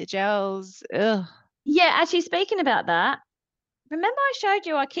flasks, your gels. Ugh. Yeah, actually, speaking about that, remember I showed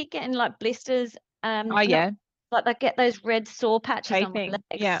you I keep getting like blisters, Oh yeah, like I get those red sore patches on my chafing.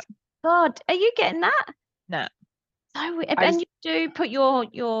 Yeah, legs. God, are you getting that? no, So weird. I And just you do put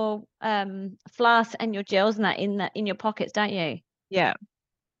your flasks and your gels and that in your pockets, don't you? yeah.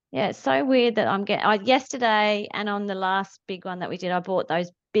 Yeah, it's so weird that I'm getting yesterday and on the last big one that we did, I bought those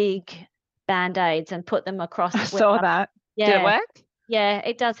big band-aids and put them across I where saw that. Did it yeah, work? yeah,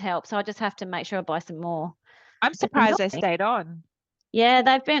 it does help. So I just have to make sure I buy some more. I'm It's surprised they annoying. stayed on Yeah,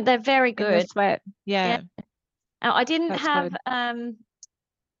 they're very in the good. sweat. Yeah. Yeah, I didn't that's have good.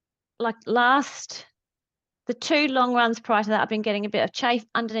 like the two long runs prior to that, I've been getting a bit of chafe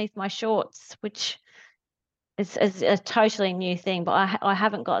underneath my shorts, which is a totally new thing, but I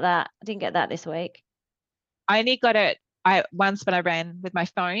haven't got that. I didn't get that this week. I only got it I once when I ran with my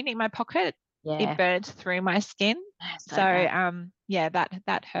phone in my pocket. It Yeah. burned through my skin. So So bad. yeah,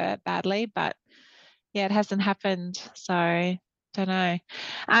 that hurt badly, but yeah, it hasn't happened. So don't know.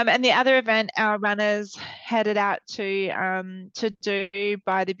 And the other event, our runners headed out to do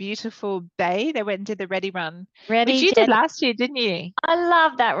by the beautiful bay. They went and did the Ready Run, which Ready, you did Jenny. last year, didn't you? I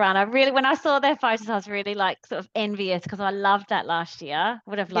love that run. When I saw their photos, I was really like sort of envious because I loved that last year.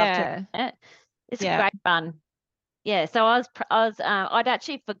 Would have loved to Yeah, run it. It's a yeah. great run. Yeah, so I'd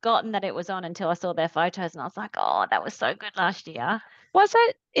actually forgotten that it was on until I saw their photos, and I was like, oh, that was so good last year. Was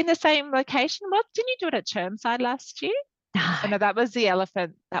it in the same location? What didn't you do it at Chermside last year? Oh, No. no, that was the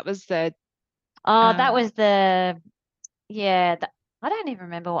elephant. That was the Oh, that was yeah, I don't even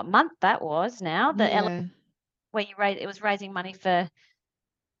remember what month that was now. yeah. Where it was raising money for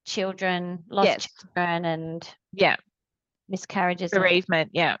children, lost Yes. children, and Yeah. miscarriages and things.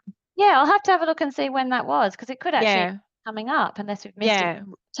 Bereavement. Yeah. Yeah, I'll have to have a look and see when that was, because it could actually be Yeah. coming up unless we've missed it. Yeah.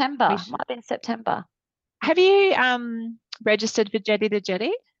 We September. sh Might have been September. Have you registered for Jetty to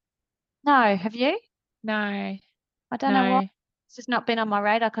Jetty? No, have you? No. I don't know why. No. It's just not been on my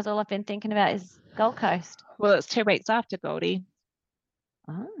radar because all I've been thinking about is Gold Coast. Well, it's 2 weeks after Goldie.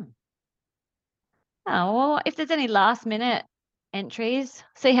 Oh. Oh, well, if there's any last minute entries,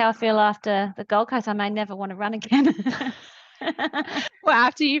 see how I feel after the Gold Coast. I may never want to run again. Well,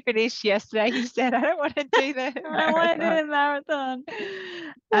 after you finished yesterday, you said, I don't want to do the I don't want to do marathon.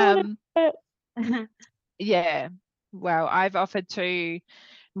 the marathon. Yeah. Well, I've offered to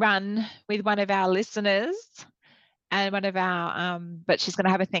run with one of our listeners and one of our but she's going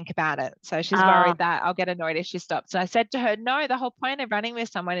to have a think about it. So she's worried that I'll get annoyed if she stops. And I said to her, no, the whole point of running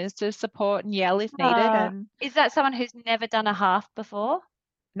with someone is to support and yell if needed. And Is that someone who's never done a half before?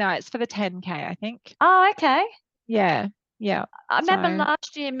 no, it's for the 10K, I think. Oh, okay. Yeah. Yeah. I remember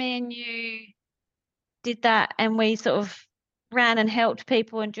last year me and you did that, and we sort of ran and helped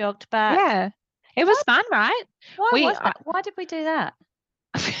people and jogged back. Yeah. It was fun, right? Why was that? Why did we do that?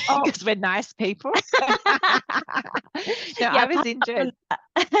 Because we're nice people. No, I was injured.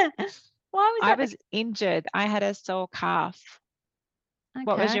 Why was that? I was injured. I had a sore calf. Okay.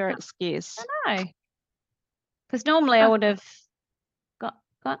 What was your excuse? I don't know. Because normally I would have got.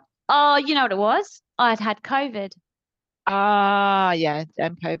 Oh, you know what it was? I'd had COVID. Ah, yeah,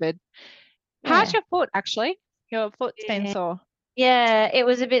 damn COVID. Yeah. How's your foot, actually? Your foot's been sore. Yeah, it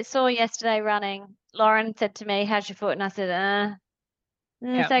was a bit sore yesterday running. Lauren said to me, "How's your foot?" And I said,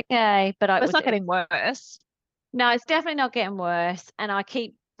 it's okay." But it's not getting worse. No, it's definitely not getting worse. And I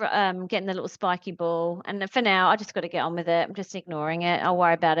keep getting the little spiky ball. And for now, I just got to get on with it. I'm just ignoring it. I'll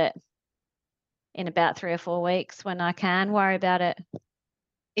worry about it in about 3 or 4 weeks when I can worry about it.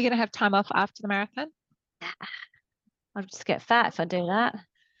 You're going to have time off after the marathon? I'll just get fat if I do that.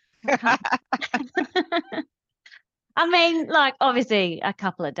 I mean, like, obviously a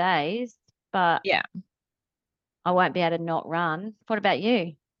couple of days, but yeah, I won't be able to not run. What about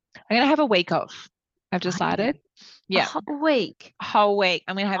you? I'm going to have a week off. I've decided. Yeah. A whole week. A whole week.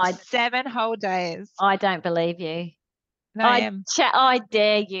 I'm going to have 7 whole days. I don't believe you. No, I am. I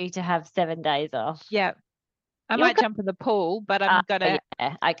dare you to have 7 days off. Yeah. I might jump in the pool, but I'm going to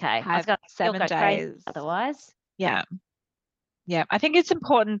okay. have 7 days. Otherwise. Yeah. Yeah. I think it's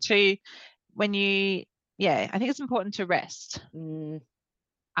important to I think it's important to rest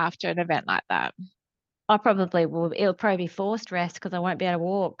after an event like that. I probably will. It'll probably be forced rest because I won't be able to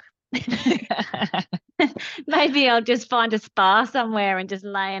walk. Maybe I'll just find a spa somewhere and just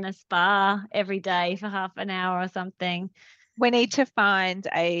lay in a spa every day for half an hour or something. We need to find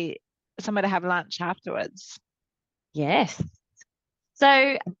somewhere to have lunch afterwards. Yes.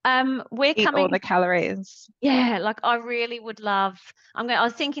 So we're eat coming all the calories. Yeah, like I really would love. I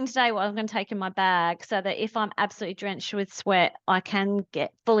was thinking today what I'm going to take in my bag so that if I'm absolutely drenched with sweat, I can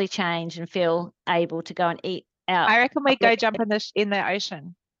get fully changed and feel able to go and eat out. I reckon we go jump in the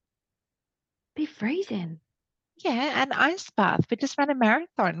ocean. Be freezing. Yeah, an ice bath. We just run a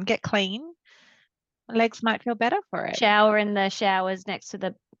marathon, get clean. My legs might feel better for it. Shower in the showers next to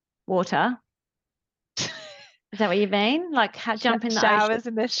the water. Is that what you mean? Like jump in the showers ocean.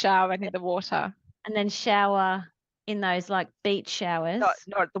 In the shower and in the water. And then shower in those like beach showers.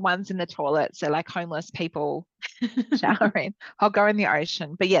 Not the ones in the toilets. They're like homeless people showering. I'll go in the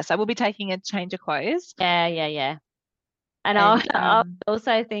ocean. But yes, I will be taking a change of clothes. Yeah. And I was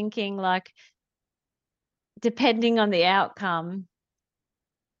also thinking, like, depending on the outcome,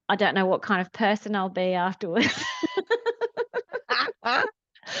 I don't know what kind of person I'll be afterwards.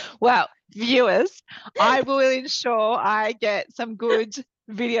 Well, viewers, I will ensure I get some good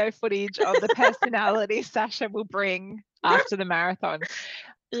video footage of the personality Sasha will bring after the marathon.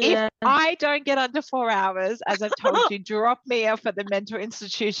 Yeah. If I don't get under 4 hours, as I've told you, drop me off at the mental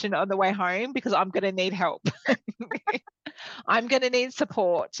institution on the way home because I'm going to need help. I'm going to need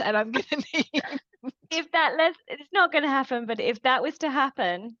support, and I'm going to need. It's not going to happen, but if that was to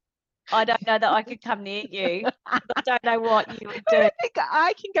happen, I don't know that I could come near you. I don't know what you would do. I don't think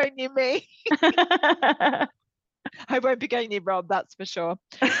I can go near me. I won't be going near Rob, that's for sure.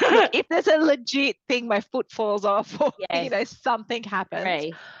 Look, if there's a legit thing, my foot falls off or something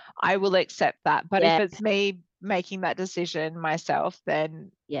happens, I will accept that. But if it's me making that decision myself,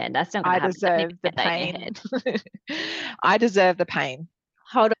 then Yeah, that's not going to I happen. Don't even deserve the get that in your pain. head. I deserve the pain.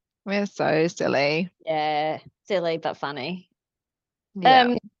 Hold on. We're so silly. Yeah, silly but funny.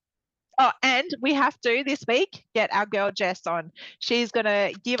 Yeah. Oh, and we have to this week get our girl Jess on. She's going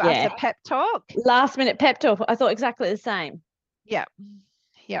to give us a pep talk. Last minute pep talk. I thought exactly the same. Yeah.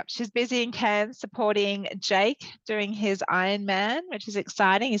 Yeah. She's busy in Cairns supporting Jake doing his Ironman, which is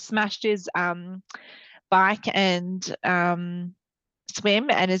exciting. He smashed his bike and swim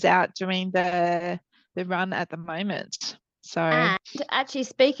and is out doing the run at the moment. So, and actually,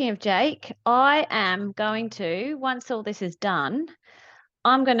 speaking of Jake, I am going to, once all this is done,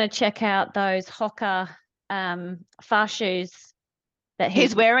 I'm going to check out those Hoka fast shoes that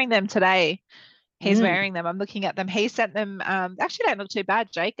he's wearing them today. He's wearing them. I'm looking at them. He sent them. Actually, don't look too bad,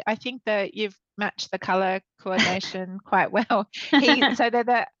 Jake. I think that you've matched the color coordination quite well. So they're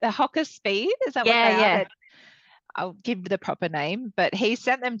the Hoka Speed. Is that what they are? Yeah. I'll give the proper name, but he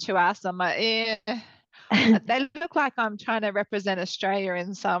sent them to us. I'm like, they look like I'm trying to represent Australia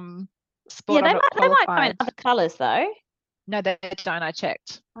in some sport. I'm not they might come in qualified. other colors though. No, they don't. I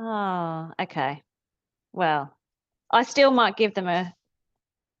checked. Oh, okay. Well, I still might give them a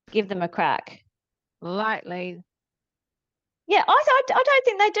crack. Lightly. Yeah, I don't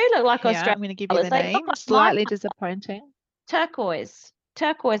think they do look like Yeah, Australian I'm going to give you colours. the They name. look like Slightly disappointing. turquoise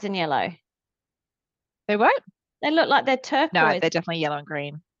and yellow. They what? They look like they're No, turquoise. they're definitely yellow and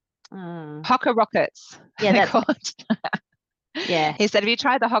green. Oh. Hoka Rockets. Yeah, they're that's called. Yeah. He said, "Have you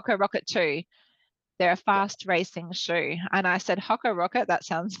tried the Hoka Rocket 2? They're a fast racing shoe." And I said, "Hoka Rocket? That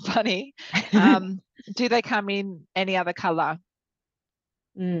sounds funny. Do they come in any other color?"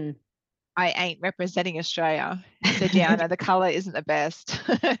 I ain't representing Australia. He said, "Yeah, I know the color isn't the best."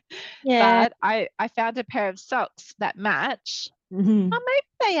 Yeah. But I found a pair of socks that match. Mm-hmm. Oh,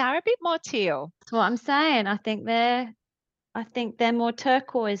 maybe they are a bit more teal. That's what I'm saying. I think they're more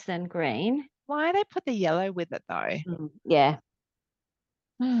turquoise than green. Why they put the yellow with it though? Yeah.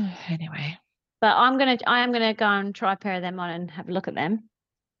 Anyway. But I am gonna go and try a pair of them on and have a look at them.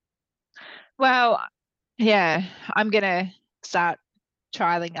 Well, yeah, I'm gonna start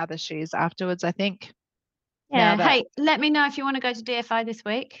trialing other shoes afterwards, I think. Yeah. Hey, let me know if you want to go to DFO this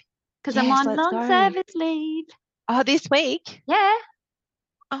week because I'm on long service leave. Oh, this week? Yeah.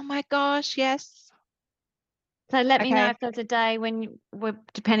 Oh my gosh, yes. So let me know if there's a day when we're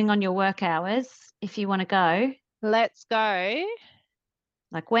depending on your work hours, if you want to go. Let's go.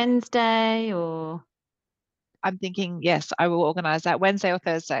 Like Wednesday or I'm thinking, yes, I will organize that Wednesday or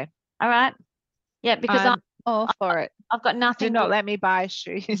Thursday. All right. Yeah, because I'm all for it. I've got nothing. Do not let me buy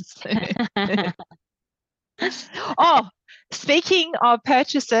shoes. Oh, speaking of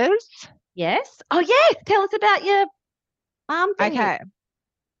purchases. Yes. Oh, yeah. Tell us about your arm thing.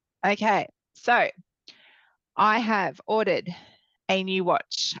 Okay. So I have ordered a new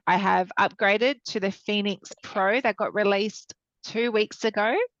watch. I have upgraded to the Phoenix Pro that got released 2 weeks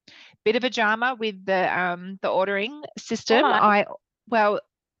ago. Bit of a drama with the ordering system. Why?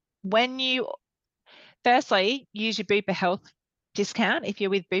 When you firstly use your Bupa Health discount, if you're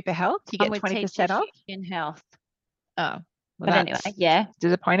with Bupa Health, you get 20% off. In health. Oh, well, but anyway, yeah,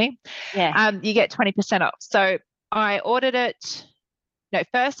 disappointing. Yeah. You get 20% off. So I ordered it. No,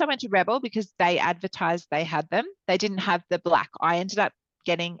 first I went to Rebel because they advertised they had them. They didn't have the black. I ended up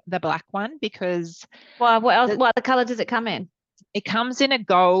getting the black one because. Why? What else? What the color does it come in? It comes in a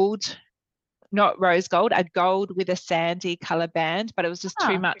gold, not rose gold, a gold with a sandy color band, but it was just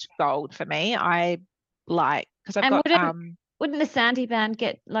too much gold for me. I like because I've got wouldn't the sandy band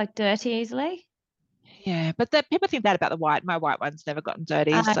get like dirty easily? Yeah, but people think that about the white. My white one's never gotten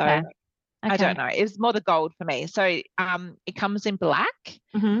dirty, so I don't know. It's more the gold for me. So it comes in black.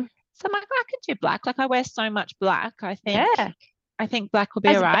 Mm-hmm. So I'm like, I can do black. Like I wear so much black. I think black will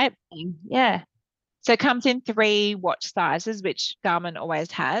be all right. Yeah. So it comes in 3 watch sizes, which Garmin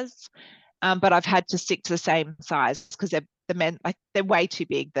always has. But I've had to stick to the same size because they're way too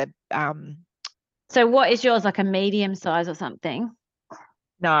big. So what is yours, like a medium size or something?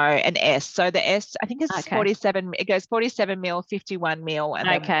 No, an S. So the S, I think it's 47. It goes 47 mil, 51 mil, and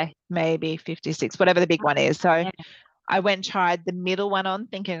then maybe 56, whatever the big one is. So I went and tried the middle one on,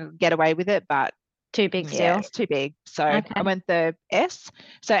 thinking I'd get away with it, but too big still. It's too big. So I went the S.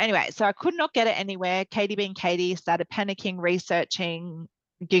 So anyway, so I could not get it anywhere. Katie being Katie started panicking, researching,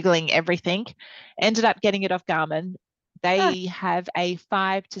 Googling everything. Ended up getting it off Garmin. They have a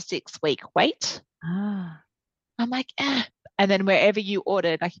 5 to 6 week wait. I'm like, And then wherever you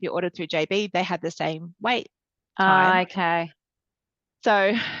ordered, like if you ordered through JB, they had the same wait time.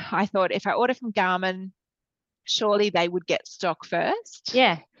 So I thought if I order from Garmin, surely they would get stock first.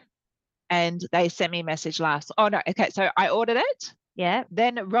 Yeah. and they sent me a message last. Oh no, okay. So I ordered it. Yeah.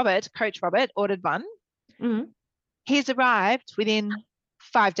 Then Coach Robert, ordered one. Mm-hmm. He's arrived within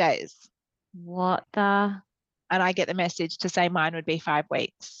 5 days. What the? And I get the message to say mine would be 5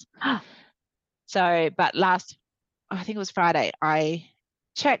 weeks. So, but I think it was Friday, I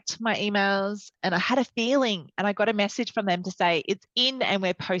checked my emails and I had a feeling, and I got a message from them to say it's in and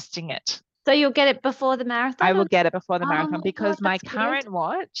we're posting it. So you'll get it before the marathon? I will get it before the marathon, my because God, my that's current good.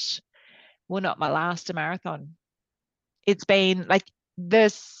 watch will not last a marathon. It's been like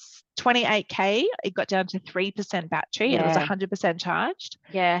this 28K, it got down to 3% battery. It was 100% charged.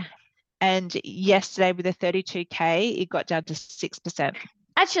 Yeah. And yesterday with the 32K, it got down to 6%.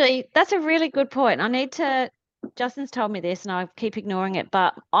 Actually, that's a really good point. Justin's told me this and I keep ignoring it,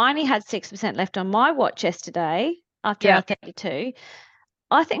 but I only had 6% left on my watch yesterday after our 32.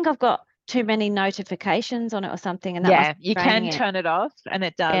 I think I've got too many notifications on it or something, and that must be you can it. turn it off, and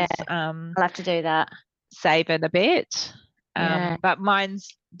it does. I'll have to do that. Save it a bit. Yeah. But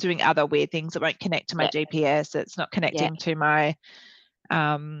mine's doing other weird things. It won't connect to my GPS. It's not connecting to my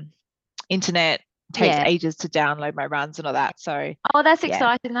internet. It takes ages to download my runs and all that. So that's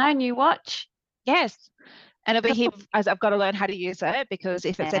exciting though. New watch. Yes. And it'll be here as I've got to learn how to use it, because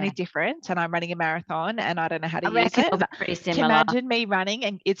if it's any different and I'm running a marathon and I don't know how to use it, it'll be pretty similar. Imagine me running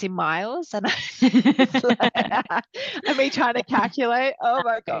and it's in miles and and me trying to calculate. Oh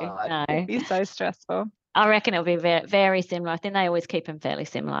my God, it'd be so stressful. I reckon it'll be very, very similar. I think they always keep them fairly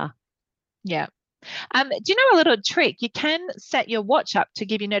similar. Yeah. Do you know a little trick? You can set your watch up to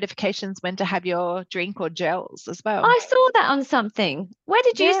give you notifications when to have your drink or gels as well. I saw that on something. Where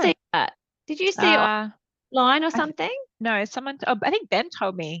did you see that? Did you see it online or something? No, someone. I think Ben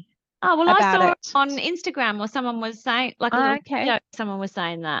told me. Oh, well, I saw it on Instagram, or someone was saying, someone was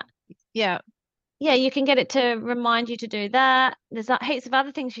saying that. Yeah. Yeah, you can get it to remind you to do that. There's heaps of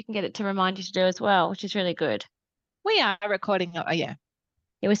other things you can get it to remind you to do as well, which is really good. We are recording. Oh, yeah.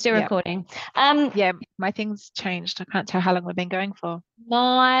 Yeah, we're still recording. Yeah, my thing's changed. I can't tell how long we've been going for.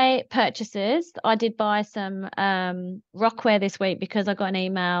 My purchases, I did buy some Rockwear this week because I got an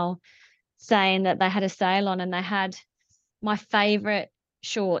email saying that they had a sale on, and they had my favorite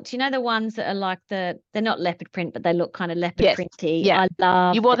shorts. You know, the ones that are like they're not leopard print, but they look kind of leopard printy. Yeah. I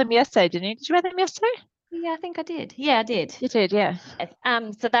love. You wore them yesterday, didn't you? Did you wear them yesterday? Yeah, I think I did. Yeah, I did. You did, yeah.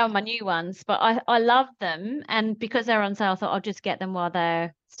 So they were my new ones, but I love them, and because they're on sale, I thought I'll just get them while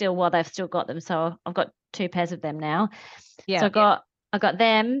they've still got them. So I've got 2 pairs of them now. Yeah. So I got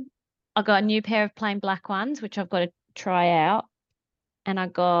them. I got a new pair of plain black ones, which I've got to try out, and I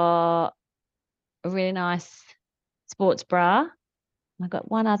got a really nice sports bra. I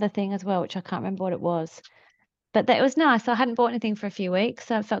got one other thing as well, which I can't remember what it was, but that was nice. I hadn't bought anything for a few weeks,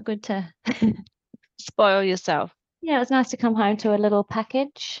 so it felt good to spoil yourself. Yeah, it was nice to come home to a little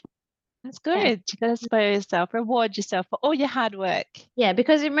package. That's good. Yeah. You got to spoil yourself, reward yourself for all your hard work. Yeah,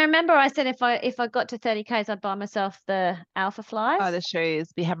 because remember I said if I got to 30Ks, I'd buy myself the Alpha Flies. Oh, the shoes.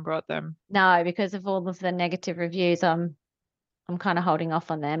 We haven't brought them. No, because of all of the negative reviews, I'm kind of holding off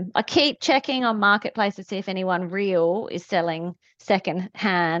on them. I keep checking on Marketplace to see if anyone real is selling second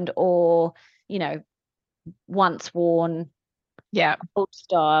hand or, once worn, old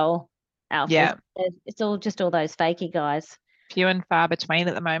style outfits. Yeah. It's all just all those fakey guys. Few and far between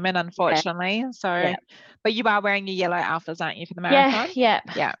at the moment, unfortunately. Yeah. So, but you are wearing your yellow Alphas, aren't you, for the marathon? Yeah.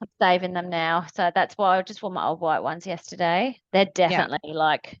 I'm saving them now. So that's why I just wore my old white ones yesterday. They're definitely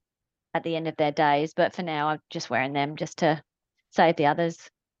like at the end of their days, but for now I'm just wearing them just to save the others.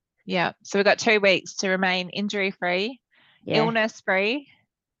 Yeah. So we've got 2 weeks to remain injury-free, illness-free.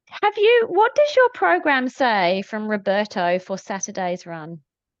 What does your program say from Roberto for Saturday's run?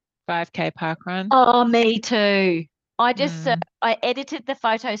 5K park run. Oh, me too. I just I edited the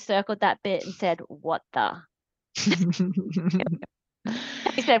photo, circled that bit, and said, "What the?"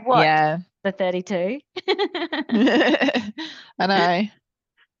 He said, "What?" Yeah, the 32. I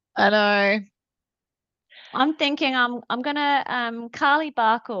know. I'm thinking I'm gonna Carly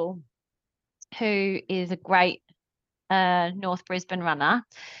Barkle, who is a great North Brisbane runner.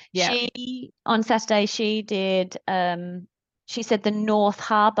 Yeah. She on Saturday she did she said the North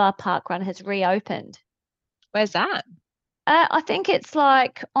Harbour Park Run has reopened. Where's that? I think it's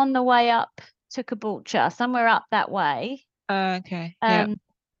like on the way up to Caboolture, somewhere up that way. Okay. Yeah.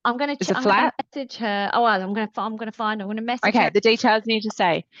 I'm going to message her. Oh, I'm going to find her. I'm going to message her. Okay, the details you need to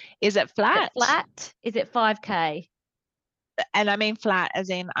say. Is it flat? Is it 5K? And I mean flat as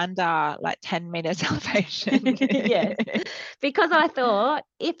in under like 10 meters elevation. Yes. Because I thought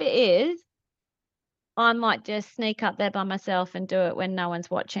if it is, I might just sneak up there by myself and do it when no one's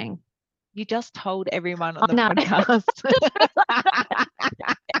watching. You just told everyone on the podcast.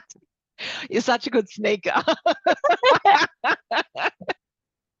 You're such a good sneaker.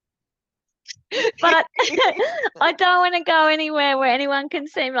 But I don't want to go anywhere where anyone can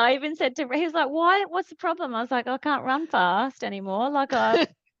see me. I even said to him, he was like, why? What's the problem? I was like, I can't run fast anymore. Like, I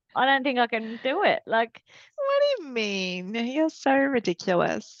don't think I can do it. Like, what do you mean? You're so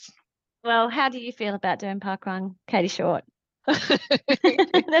ridiculous. Well, how do you feel about doing parkrun, Katie Short?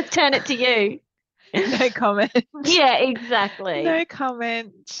 Let's turn it to you. No comment. Yeah, exactly. No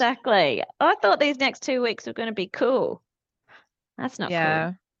comment. Exactly. I thought these next 2 weeks were going to be cool. That's not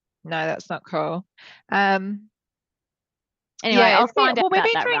cool. No, that's not cool. Anyway, I'll find out about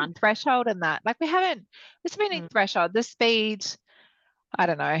that run. Threshold and that. Like it's been in threshold. The speed, I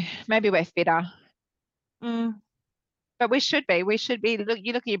don't know. Maybe we're fitter. But we should be. Look,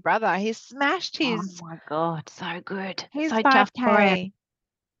 you look at your brother. He's smashed his. Oh my God, so good. He's so 5K.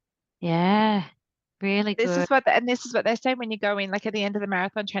 Yeah, really good. This is what they say when you go in, like at the end of the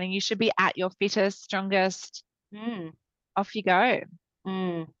marathon training, you should be at your fittest, strongest. Off you go.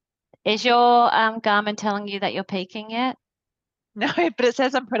 Is your Garmin telling you that you're peaking yet? No, but it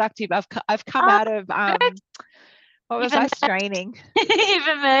says I'm productive. I've come out of what was I straining? You've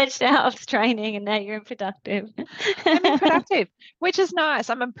emerged out of training and now you're in productive. I'm in productive, which is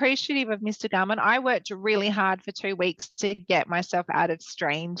nice. I'm appreciative of Mr. Garmin. I worked really hard for 2 weeks to get myself out of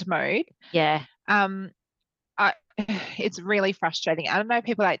strained mode. Yeah. It's really frustrating. I don't know,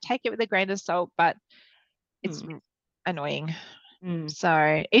 people take it with a grain of salt, but it's annoying.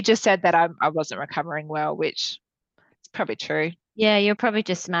 So it just said that I wasn't recovering well, which is probably true. Yeah, you're probably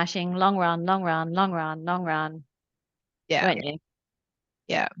just smashing long run. Yeah. Weren't you?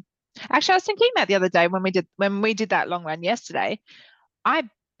 Yeah. Actually, I was thinking that the other day when we did that long run yesterday, I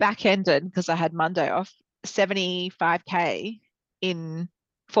back-ended because I had Monday off 75K in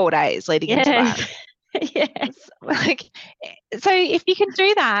 4 days leading into that. Yes. So if you can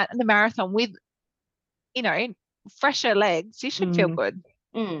do that in the marathon with, fresher legs, you should feel good.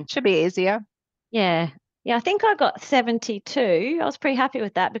 Should be easier. Yeah. I think I got 72. I was pretty happy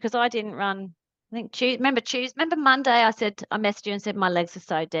with that because I didn't run. I think remember Monday I messaged you and said my legs are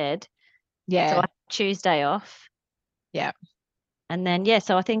so dead. Yeah. So I had Tuesday off. Yeah. And then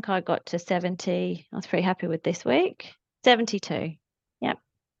so I think I got to 70. I was pretty happy with this week. 72. Yep.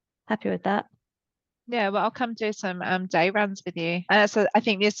 Happy with that. Yeah, well, I'll come do some day runs with you. So I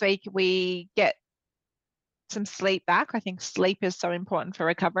think this week we get some sleep back. I think sleep is so important for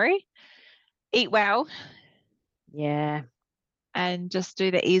recovery. Eat well. Yeah. And just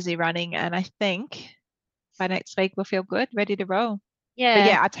do the easy running. And I think by next week we'll feel good, ready to roll. Yeah. But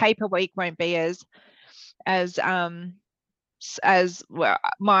yeah, a taper week won't be as well.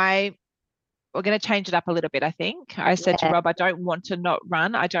 We're going to change it up a little bit, I think. I said to Rob, I don't want to not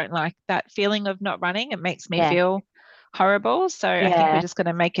run. I don't like that feeling of not running. It makes me feel horrible. So I think we're just going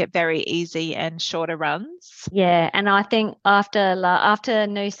to make it very easy and shorter runs. Yeah. And I think after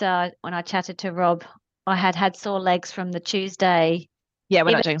Noosa, when I chatted to Rob, I had sore legs from the Tuesday. Yeah,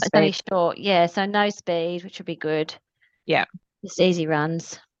 we're not doing speed. Short. Yeah, so no speed, which would be good. Yeah. Just easy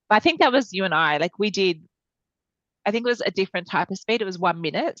runs. I think that was you and I. I think it was a different type of speed. It was 1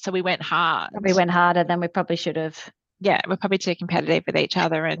 minute. So we went hard. We went harder than we probably should have. Yeah, we're probably too competitive with each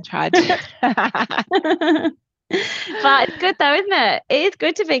other and tried. But it's good though, isn't it? It is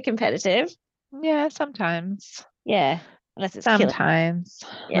good to be competitive. Yeah, sometimes. Yeah. Unless it's sometimes.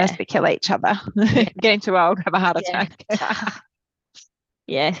 Unless we kill each other. Getting too old, have a heart attack.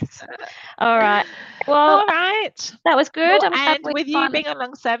 Yes. All right. Well, all right. That was good. Well, and with you being on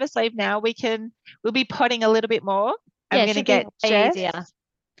long service leave now, we'll be potting a little bit more. I'm going to get Jess,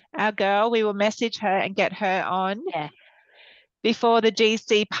 our girl. We will message her and get her on before the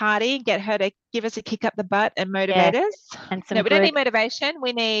GC party. Get her to give us a kick up the butt and motivate us. And we don't need motivation.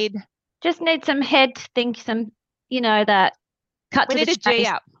 We just need some head think, some that cut to the chase. We need a G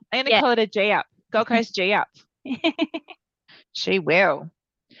up. I'm going to call it a G up. Gold Coast G up. She will.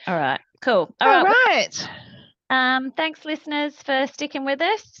 All right. Cool. All right. Thanks, listeners, for sticking with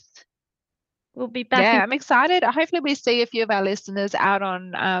us. We'll be back. Yeah, I'm excited. Hopefully we see a few of our listeners out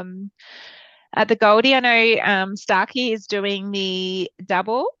on at the Goldie. I know Starkey is doing the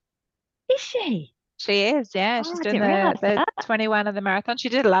double. Is she? She is, yeah. She's doing the 21 of the marathon. She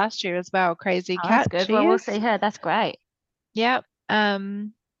did it last year as well. Crazy cat. That's good. Well, we'll see her. That's great. Yeah.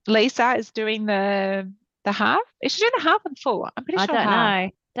 Lisa is doing the half. Is she doing the half and full? I'm pretty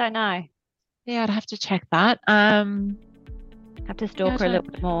sure. Don't know. Yeah, I'd have to check that. Have to stalk her a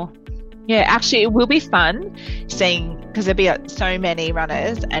little bit more. Yeah, actually, it will be fun seeing, because there'll be so many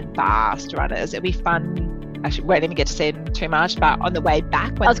runners and fast runners. It'll be fun. Actually, won't even get to see them too much, but on the way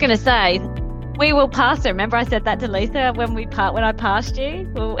back. I was going to say, we will pass them. Remember I said that to Lisa when I passed you?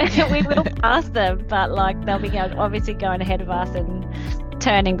 We will pass them, but like they'll be obviously going ahead of us and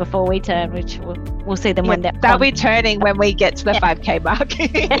turning before we turn, which we'll see them when they'll be turning when we get to the 5K mark.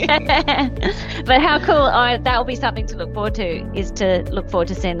 But how cool, that will be something to look forward to, is to look forward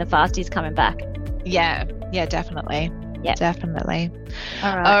to seeing the fasties coming back. Yeah, definitely. Yeah, definitely.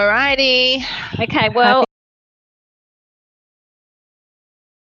 All righty. Okay, well,